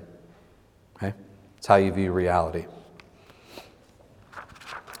everything. Okay? It's how you view reality.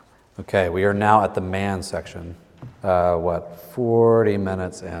 Okay, we are now at the man section. 40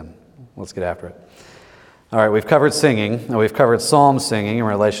 minutes in. Let's get after it. All right, we've covered singing, and we've covered psalm singing in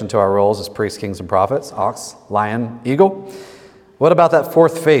relation to our roles as priests, kings, and prophets, ox, lion, eagle. What about that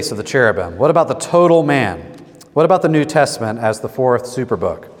fourth face of the cherubim? What about the total man? What about the New Testament as the fourth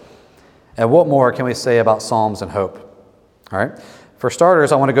superbook? And what more can we say about psalms and hope? All right. For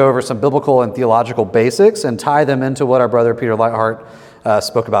starters, I want to go over some biblical and theological basics and tie them into what our brother Peter Lightheart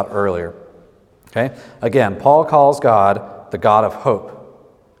spoke about earlier. Okay. Again, Paul calls God the God of hope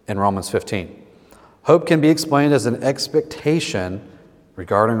in Romans 15. Hope can be explained as an expectation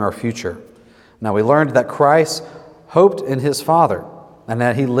regarding our future. Now, we learned that Christ hoped in his Father and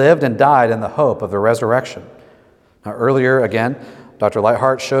that he lived and died in the hope of the resurrection. Now, earlier, again, Dr.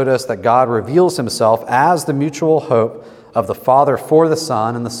 Lightheart showed us that God reveals himself as the mutual hope of the Father for the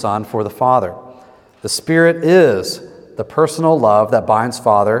Son and the Son for the Father. The Spirit is the personal love that binds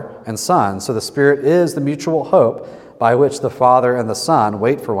Father and Son, so the Spirit is the mutual hope by which the Father and the Son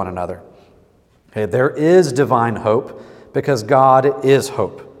wait for one another. Okay, there is divine hope because God is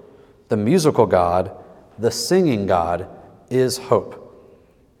hope. The musical God, the singing God, is hope.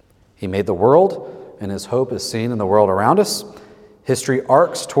 He made the world, and his hope is seen in the world around us. History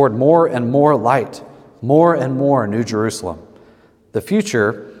arcs toward more and more light, more and more New Jerusalem. The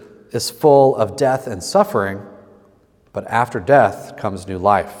future is full of death and suffering, but after death comes new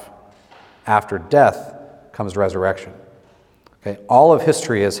life. After death comes resurrection. Okay, all of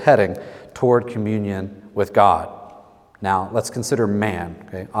history is heading toward communion with God. Now, let's consider man.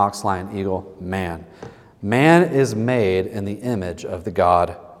 Okay, ox, lion, eagle, man. Man is made in the image of the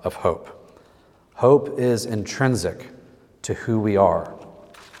God of hope. Hope is intrinsic to who we are.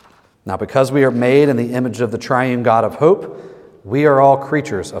 Now, because we are made in the image of the triune God of hope, we are all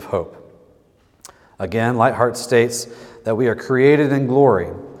creatures of hope. Again, Lightheart states that we are created in glory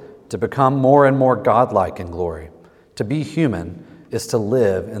to become more and more godlike in glory. To be human is to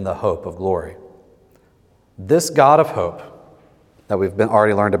live in the hope of glory. This God of hope that we've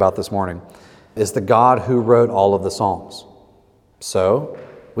already learned about this morning is the God who wrote all of the Psalms. So,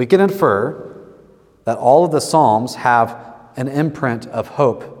 we can infer that all of the Psalms have an imprint of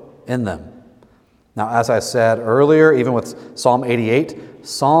hope in them. Now, as I said earlier, even with Psalm 88,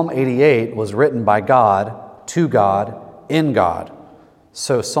 Psalm 88 was written by God, to God, in God.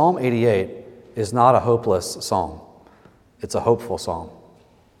 So Psalm 88 is not a hopeless psalm. It's a hopeful psalm.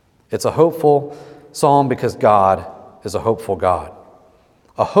 It's a hopeful psalm because God is a hopeful God.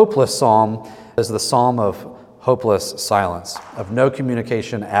 A hopeless psalm is the psalm of hopeless silence, of no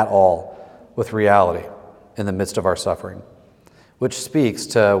communication at all with reality in the midst of our suffering, which speaks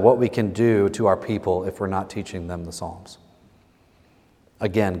to what we can do to our people if we're not teaching them the Psalms.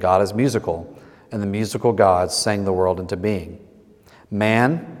 Again, God is musical, and the musical God sang the world into being.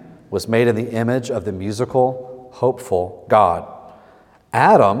 Man was made in the image of the musical, hopeful God.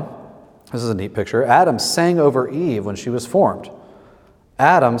 Adam, this is a neat picture, Adam sang over Eve when she was formed.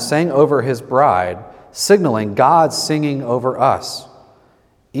 Adam sang over his bride signaling God singing over us.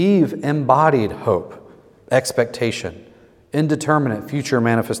 Eve embodied hope, expectation, indeterminate future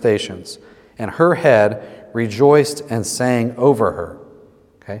manifestations, and her head rejoiced and sang over her.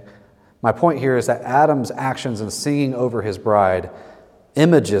 Okay? My point here is that Adam's actions in singing over his bride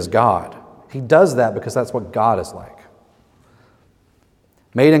images God. He does that because that's what God is like.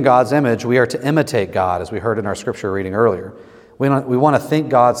 Made in God's image, we are to imitate God, as we heard in our scripture reading earlier. We want to think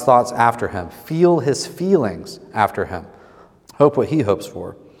God's thoughts after him, feel his feelings after him, hope what he hopes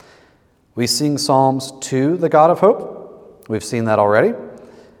for. We sing psalms to the God of hope. We've seen that already.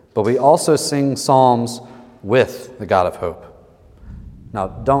 But we also sing psalms with the God of hope. Now,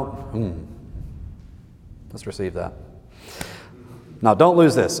 let's receive that. Now, don't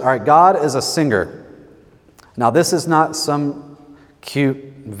lose this. All right, God is a singer. Now, this is not some cute,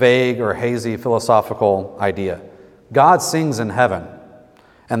 vague, or hazy philosophical idea. God sings in heaven,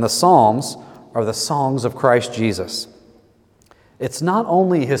 and the Psalms are the songs of Christ Jesus. It's not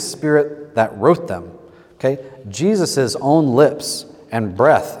only his Spirit that wrote them, okay? Jesus' own lips and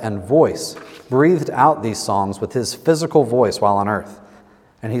breath and voice breathed out these songs with his physical voice while on earth,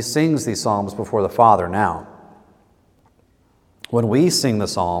 and he sings these psalms before the Father now. When we sing the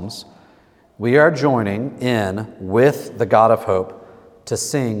Psalms, we are joining in with the God of hope to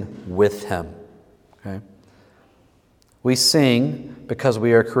sing with him. Okay? We sing because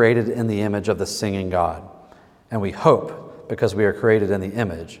we are created in the image of the singing God. And we hope because we are created in the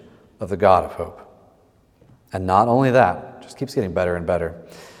image of the God of hope. And not only that, it just keeps getting better and better.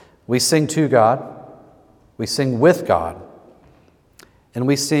 We sing to God, we sing with God, and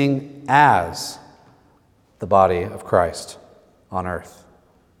we sing as the body of Christ on earth.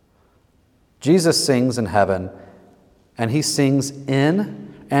 Jesus sings in heaven, and he sings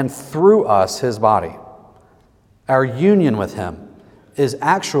in and through us, his body. Our union with him is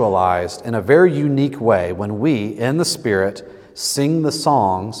actualized in a very unique way when we, in the Spirit, sing the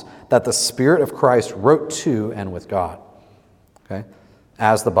songs that the Spirit of Christ wrote to and with God, okay,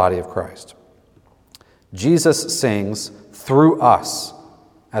 as the body of Christ. Jesus sings through us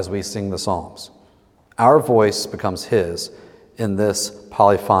as we sing the Psalms. Our voice becomes his in this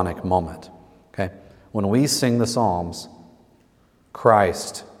polyphonic moment. Okay? When we sing the Psalms,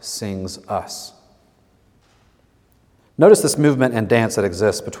 Christ sings us. Notice this movement and dance that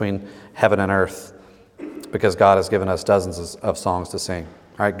exists between heaven and earth because God has given us dozens of songs to sing.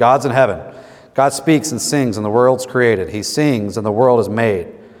 All right, God's in heaven. God speaks and sings and the world's created. He sings and the world is made.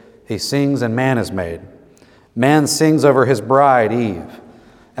 He sings and man is made. Man sings over his bride, Eve.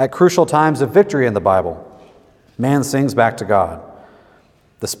 At crucial times of victory in the Bible, man sings back to God.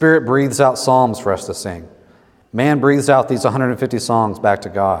 The Spirit breathes out psalms for us to sing. Man breathes out these 150 songs back to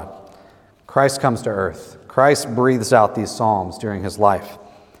God. Christ comes to earth. Christ breathes out these psalms during his life.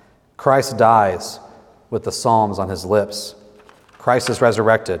 Christ dies with the psalms on his lips. Christ is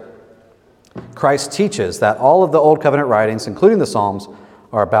resurrected. Christ teaches that all of the Old Covenant writings, including the Psalms,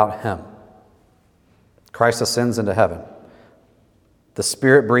 are about him. Christ ascends into heaven. The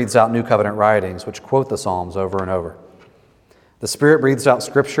Spirit breathes out New Covenant writings, which quote the Psalms over and over. The Spirit breathes out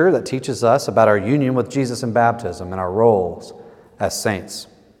Scripture that teaches us about our union with Jesus in baptism and our roles as saints.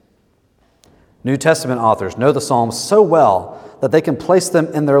 New Testament authors know the Psalms so well that they can place them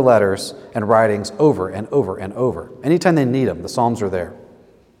in their letters and writings over and over and over. Anytime they need them, the Psalms are there.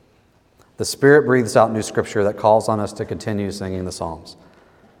 The Spirit breathes out new Scripture that calls on us to continue singing the Psalms.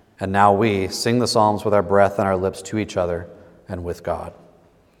 And now we sing the Psalms with our breath and our lips to each other and with God.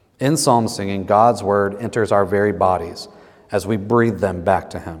 In psalm singing, God's word enters our very bodies as we breathe them back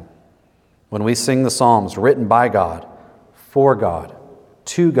to him. When we sing the Psalms written by God, for God,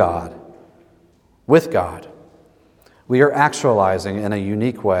 to God, with God, we are actualizing in a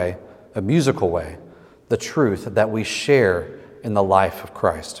unique way, a musical way, the truth that we share in the life of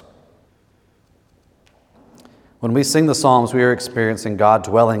Christ. When we sing the Psalms, we are experiencing God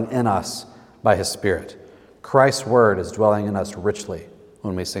dwelling in us by his Spirit. Christ's word is dwelling in us richly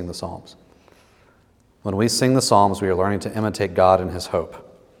when we sing the Psalms. When we sing the Psalms, we are learning to imitate God in his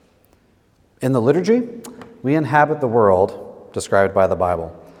hope. In the liturgy, we inhabit the world described by the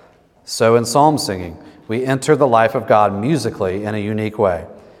Bible. So in psalm singing, we enter the life of God musically in a unique way,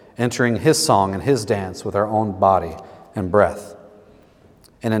 entering his song and his dance with our own body and breath.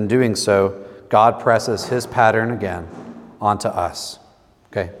 And in doing so, God presses his pattern again onto us,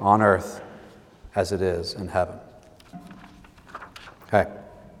 okay, on earth as it is in heaven. Okay,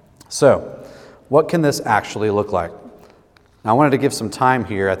 so what can this actually look like? Now, I wanted to give some time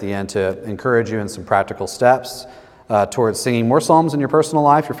here at the end to encourage you in some practical steps towards singing more psalms in your personal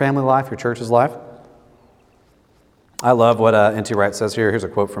life, your family life, your church's life. I love what N.T. Wright says here. Here's a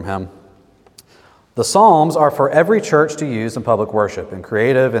quote from him. The Psalms are for every church to use in public worship in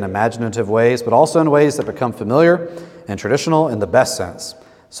creative and imaginative ways, but also in ways that become familiar and traditional in the best sense,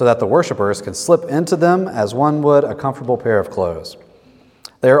 so that the worshipers can slip into them as one would a comfortable pair of clothes.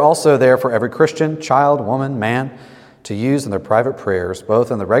 They are also there for every Christian, child, woman, man, to use in their private prayers,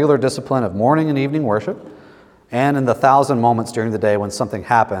 both in the regular discipline of morning and evening worship, and in the 1,000 moments during the day when something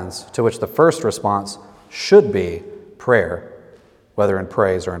happens to which the first response should be prayer, whether in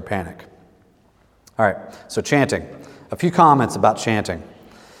praise or in panic. All right, so chanting. A few comments about chanting.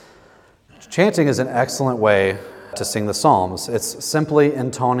 Chanting is an excellent way to sing the Psalms. It's simply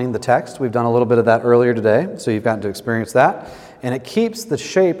intoning the text. We've done a little bit of that earlier today, so you've gotten to experience that. And it keeps the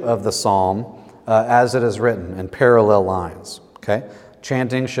shape of the Psalm as it is written in parallel lines, okay?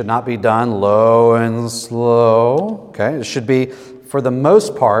 Chanting should not be done low and slow, okay? It should be, for the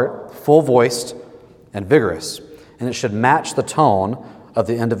most part, full-voiced and vigorous. And it should match the tone of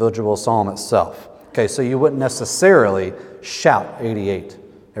the individual psalm itself. Okay, so you wouldn't necessarily shout 88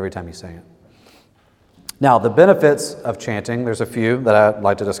 every time you sing it. Now, the benefits of chanting, there's a few that I'd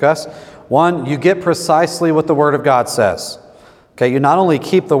like to discuss. One, you get precisely what the Word of God says. Okay, you not only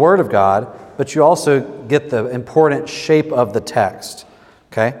keep the Word of God, but you also get the important shape of the text.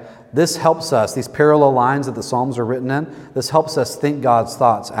 Okay, this helps us, these parallel lines that the Psalms are written in, this helps us think God's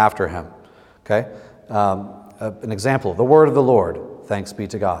thoughts after Him. Okay, an example, the word of the Lord, thanks be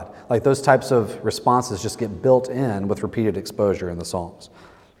to God. Like those types of responses just get built in with repeated exposure in the Psalms.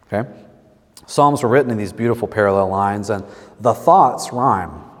 Okay? Psalms were written in these beautiful parallel lines, and the thoughts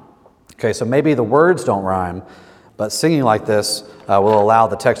rhyme. Okay, so maybe the words don't rhyme, but singing like this will allow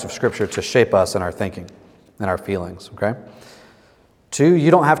the text of Scripture to shape us in our thinking and our feelings. Okay? 2, you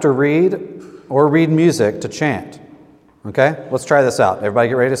don't have to read or read music to chant. Okay? Let's try this out. Everybody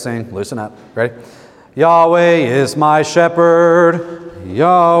get ready to sing. Loosen up. Ready? Yahweh is my shepherd.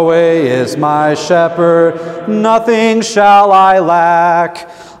 Yahweh is my shepherd. Nothing shall I lack.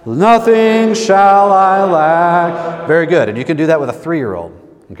 Nothing shall I lack. Very good. And you can do that with a 3-year-old.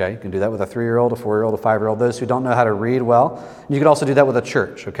 Okay? You can do that with a 3-year-old, a 4-year-old, a 5-year-old, those who don't know how to read well. You can also do that with a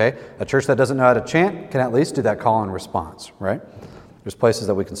church. Okay? A church that doesn't know how to chant can at least do that call and response. Right? There's places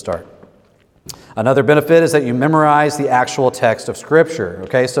that we can start. Another benefit is that you memorize the actual text of Scripture.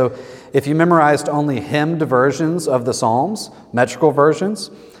 Okay, so if you memorized only hymned versions of the Psalms, metrical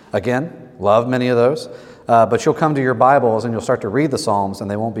versions, again, love many of those, but you'll come to your Bibles and you'll start to read the Psalms and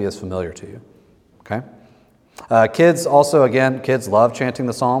they won't be as familiar to you. Okay, kids also, again, kids love chanting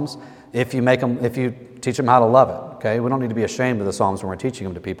the Psalms if you teach them how to love it. Okay, we don't need to be ashamed of the Psalms when we're teaching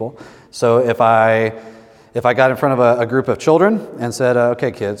them to people. So if I got in front of a group of children and said,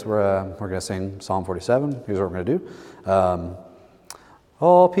 okay, kids, we're going to sing Psalm 47. Here's what we're going to do.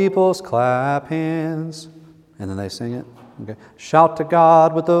 All peoples clap hands. And then they sing it. Okay. Shout to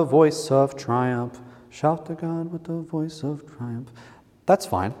God with the voice of triumph. Shout to God with the voice of triumph. That's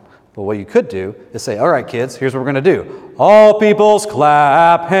fine. But what you could do is say, all right, kids, here's what we're going to do. All peoples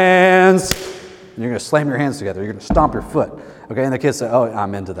clap hands. And you're going to slam your hands together. You're going to stomp your foot. Okay, and the kids say, oh,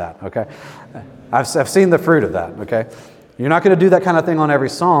 I'm into that. Okay. I've seen the fruit of that, okay? You're not going to do that kind of thing on every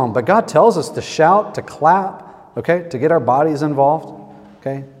psalm, but God tells us to shout, to clap, okay, to get our bodies involved,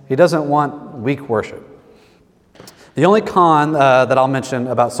 okay? He doesn't want weak worship. The only con that I'll mention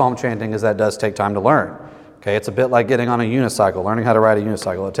about psalm chanting is that it does take time to learn, okay? It's a bit like getting on a unicycle, learning how to ride a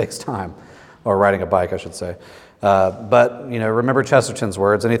unicycle. It takes time, or riding a bike, I should say. But, remember Chesterton's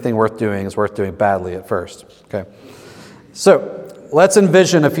words, anything worth doing is worth doing badly at first, okay? So, let's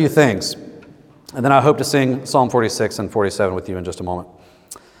envision a few things. And then I hope to sing Psalm 46 and 47 with you in just a moment.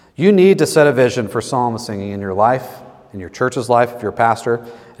 You need to set a vision for psalm singing in your life, in your church's life, if you're a pastor,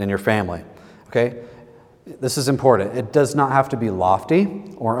 and in your family. Okay? This is important. It does not have to be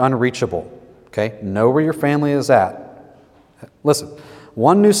lofty or unreachable. Okay? Know where your family is at. Listen,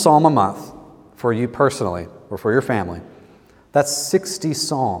 one new psalm a month for you personally or for your family, that's 60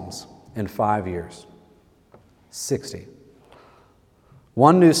 psalms in 5 years. 60.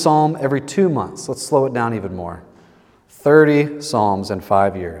 One new psalm every 2 months. Let's slow it down even more. 30 psalms in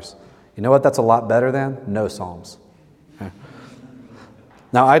 5 years. You know what that's a lot better than? No psalms. Okay.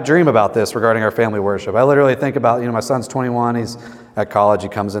 Now, I dream about this regarding our family worship. I literally think about, my son's 21. He's at college. He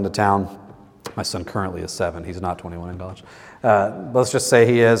comes into town. My son currently is 7. He's not 21 in college. Let's just say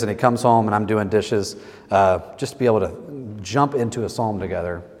he is, and he comes home and I'm doing dishes. Just to be able to jump into a psalm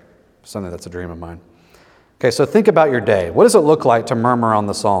together, something that's a dream of mine. Okay, so think about your day. What does it look like to murmur on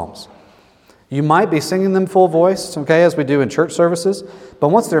the Psalms? You might be singing them full voice, okay, as we do in church services, but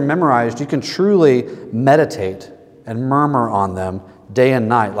once they're memorized, you can truly meditate and murmur on them day and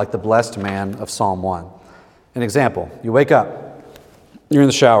night, like the blessed man of Psalm 1. An example, you wake up, you're in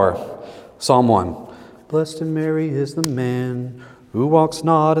the shower, Psalm 1. Blessed and merry is the man who walks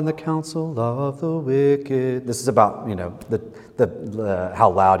not in the counsel of the wicked. This is about, how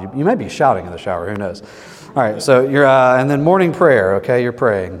loud you might be shouting in the shower, who knows. All right, so you're, and then morning prayer, okay, you're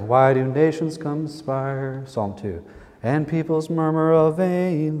praying. Why do nations conspire? Psalm 2. And peoples murmur a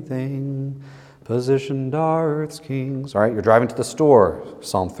vain thing, positioned are earth's kings. All right, you're driving to the store,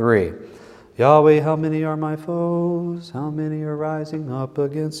 Psalm 3. Yahweh, how many are my foes? How many are rising up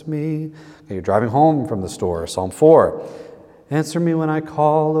against me? Okay, you're driving home from the store, Psalm 4. Answer me when I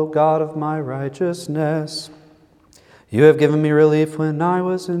call, O God of my righteousness. You have given me relief when I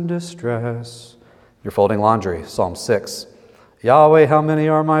was in distress. You're folding laundry, Psalm 6. Yahweh, how many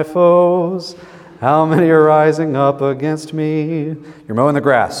are my foes? How many are rising up against me? You're mowing the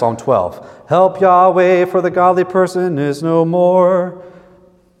grass, Psalm 12. Help Yahweh, for the godly person is no more.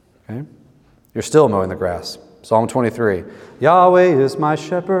 Okay? You're still mowing the grass, Psalm 23. Yahweh is my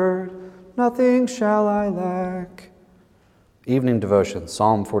shepherd, nothing shall I lack. Evening devotion,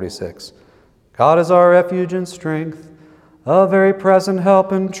 Psalm 46. God is our refuge and strength, a very present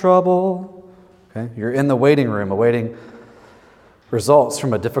help in trouble. Okay? You're in the waiting room awaiting results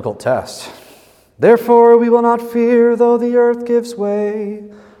from a difficult test. Therefore we will not fear, though the earth gives way,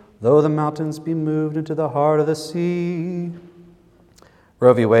 though the mountains be moved into the heart of the sea.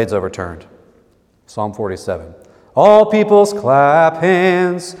 Roe v. Wade's overturned. Psalm 47. All peoples clap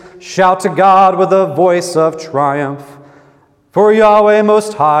hands, shout to God with a voice of triumph. For Yahweh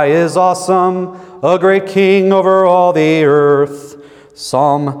Most High is awesome, a great king over all the earth.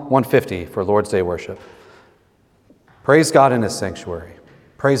 Psalm 150 for Lord's Day worship. Praise God in his sanctuary.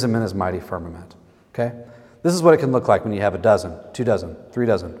 Praise him in his mighty firmament. Okay? This is what it can look like when you have a dozen, 2 dozen, 3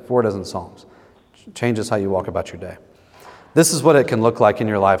 dozen, 4 dozen psalms. It changes how you walk about your day. This is what it can look like in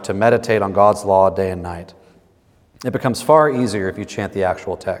your life to meditate on God's law day and night. It becomes far easier if you chant the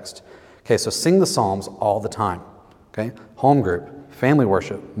actual text. Okay, so sing the psalms all the time. Okay? Home group, family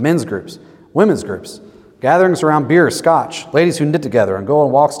worship, men's groups, women's groups, gatherings around beer, scotch, ladies who knit together and go on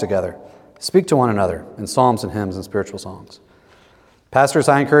walks together. Speak to one another in psalms and hymns and spiritual songs. Pastors,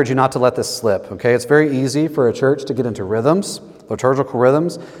 I encourage you not to let this slip, okay? It's very easy for a church to get into rhythms, liturgical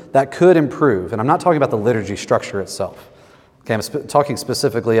rhythms, that could improve. And I'm not talking about the liturgy structure itself. Okay, I'm talking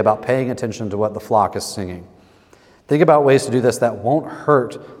specifically about paying attention to what the flock is singing. Think about ways to do this that won't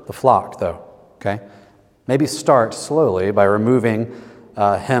hurt the flock, though, okay? Maybe start slowly by removing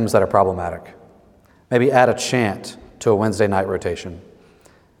hymns that are problematic. Maybe add a chant to a Wednesday night rotation.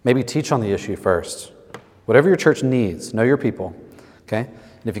 Maybe teach on the issue first. Whatever your church needs, know your people. Okay?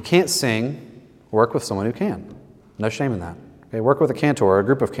 And if you can't sing, work with someone who can. No shame in that. Okay? Work with a cantor or a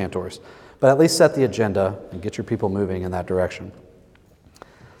group of cantors. But at least set the agenda and get your people moving in that direction.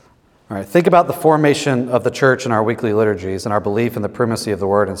 All right, think about the formation of the church and our weekly liturgies and our belief in the primacy of the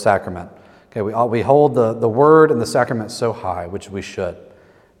word and sacrament. Okay, we hold the word and the sacrament so high, which we should.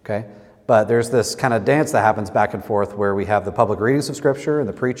 Okay? But there's this kind of dance that happens back and forth where we have the public readings of Scripture and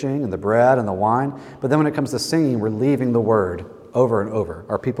the preaching and the bread and the wine. But then when it comes to singing, we're leaving the word over and over.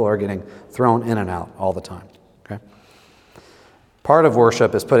 Our people are getting thrown in and out all the time. Okay? Part of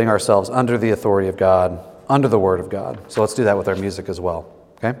worship is putting ourselves under the authority of God, under the Word of God. So let's do that with our music as well.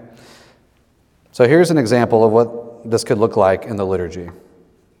 Okay? So here's an example of what this could look like in the liturgy.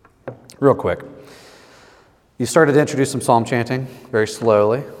 Real quick. You started to introduce some psalm chanting very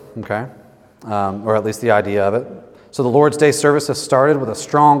slowly, okay? Or at least the idea of it. So the Lord's Day service has started with a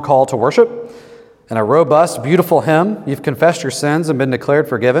strong call to worship and a robust, beautiful hymn. You've confessed your sins and been declared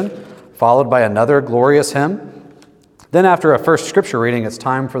forgiven, followed by another glorious hymn. Then after a first scripture reading, it's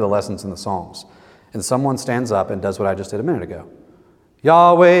time for the lessons in the Psalms. And someone stands up and does what I just did a minute ago.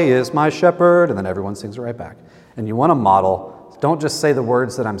 Yahweh is my shepherd, and then everyone sings it right back. And you want to model, don't just say the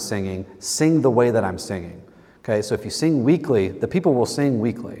words that I'm singing, sing the way that I'm singing. Okay, so if you sing weakly, the people will sing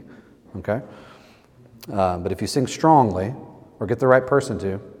weakly. Okay? But if you sing strongly, or get the right person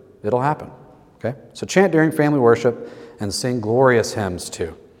to, it'll happen. Okay? So chant during family worship and sing glorious hymns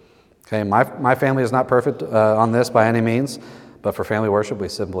too. Okay, my family is not perfect on this by any means, but for family worship, we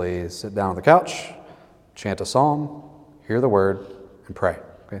simply sit down on the couch, chant a psalm, hear the word, and pray.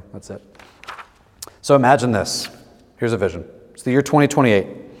 Okay, that's it. So imagine this. Here's a vision. It's the year 2028.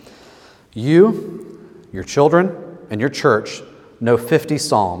 You, your children, and your church know 50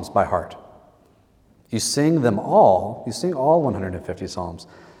 psalms by heart. You sing them all. You sing all 150 psalms,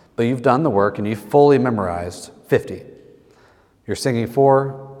 but you've done the work and you've fully memorized 50. You're singing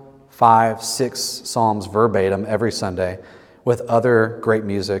 4, 5, 6 psalms verbatim every Sunday with other great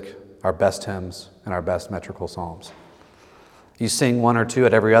music, our best hymns, and our best metrical psalms. You sing 1 or 2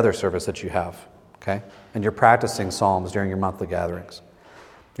 at every other service that you have, okay? And you're practicing psalms during your monthly gatherings.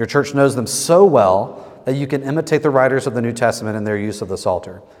 Your church knows them so well that you can imitate the writers of the New Testament in their use of the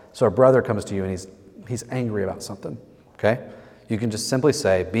Psalter. So a brother comes to you and he's angry about something, okay? You can just simply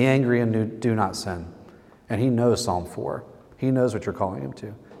say, be angry and do not sin. And he knows Psalm 4. He knows what you're calling him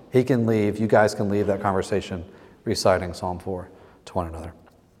to. He can leave, you guys can leave that conversation reciting Psalm 4 to one another.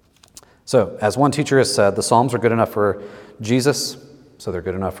 So, as one teacher has said, the Psalms are good enough for Jesus, so they're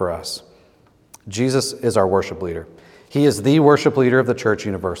good enough for us. Jesus is our worship leader. He is the worship leader of the Church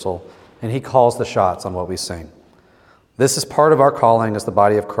Universal, and he calls the shots on what we sing. This is part of our calling as the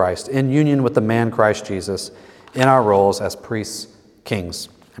body of Christ, in union with the man Christ Jesus, in our roles as priests, kings,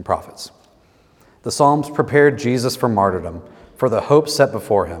 and prophets. The Psalms prepared Jesus for martyrdom, for the hope set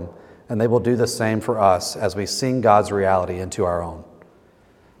before him, and they will do the same for us as we sing God's reality into our own.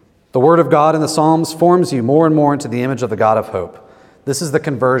 The Word of God in the Psalms forms you more and more into the image of the God of hope. This is the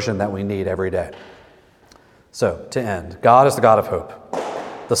conversion that we need every day. So, to end, God is the God of hope.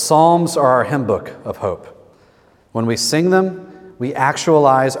 The Psalms are our hymn book of hope. When we sing them, we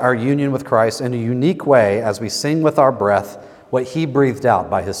actualize our union with Christ in a unique way as we sing with our breath what he breathed out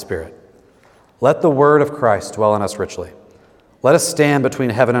by his Spirit. Let the word of Christ dwell in us richly. Let us stand between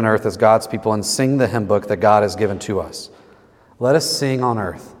heaven and earth as God's people and sing the hymn book that God has given to us. Let us sing on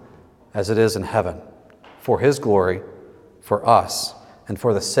earth as it is in heaven, for his glory, for us, and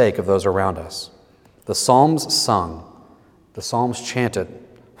for the sake of those around us. The Psalms sung, the Psalms chanted,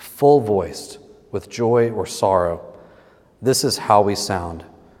 full-voiced, with joy or sorrow. This is how we sound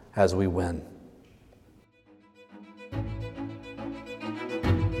as we win.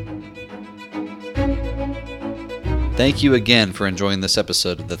 Thank you again for enjoying this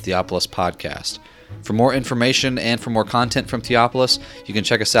episode of the Theopolis Podcast. For more information and for more content from Theopolis, you can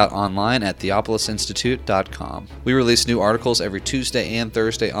check us out online at theopolisinstitute.com. We release new articles every Tuesday and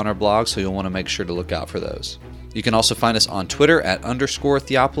Thursday on our blog, so you'll want to make sure to look out for those. You can also find us on Twitter at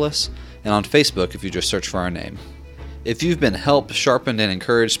 _Theopolis and on Facebook if you just search for our name. If you've been helped, sharpened, and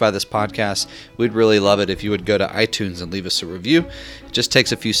encouraged by this podcast, we'd really love it if you would go to iTunes and leave us a review. It just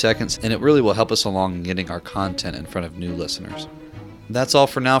takes a few seconds, and it really will help us along in getting our content in front of new listeners. That's all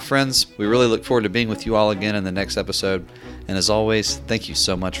for now, friends. We really look forward to being with you all again in the next episode. And as always, thank you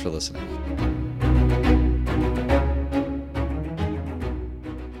so much for listening.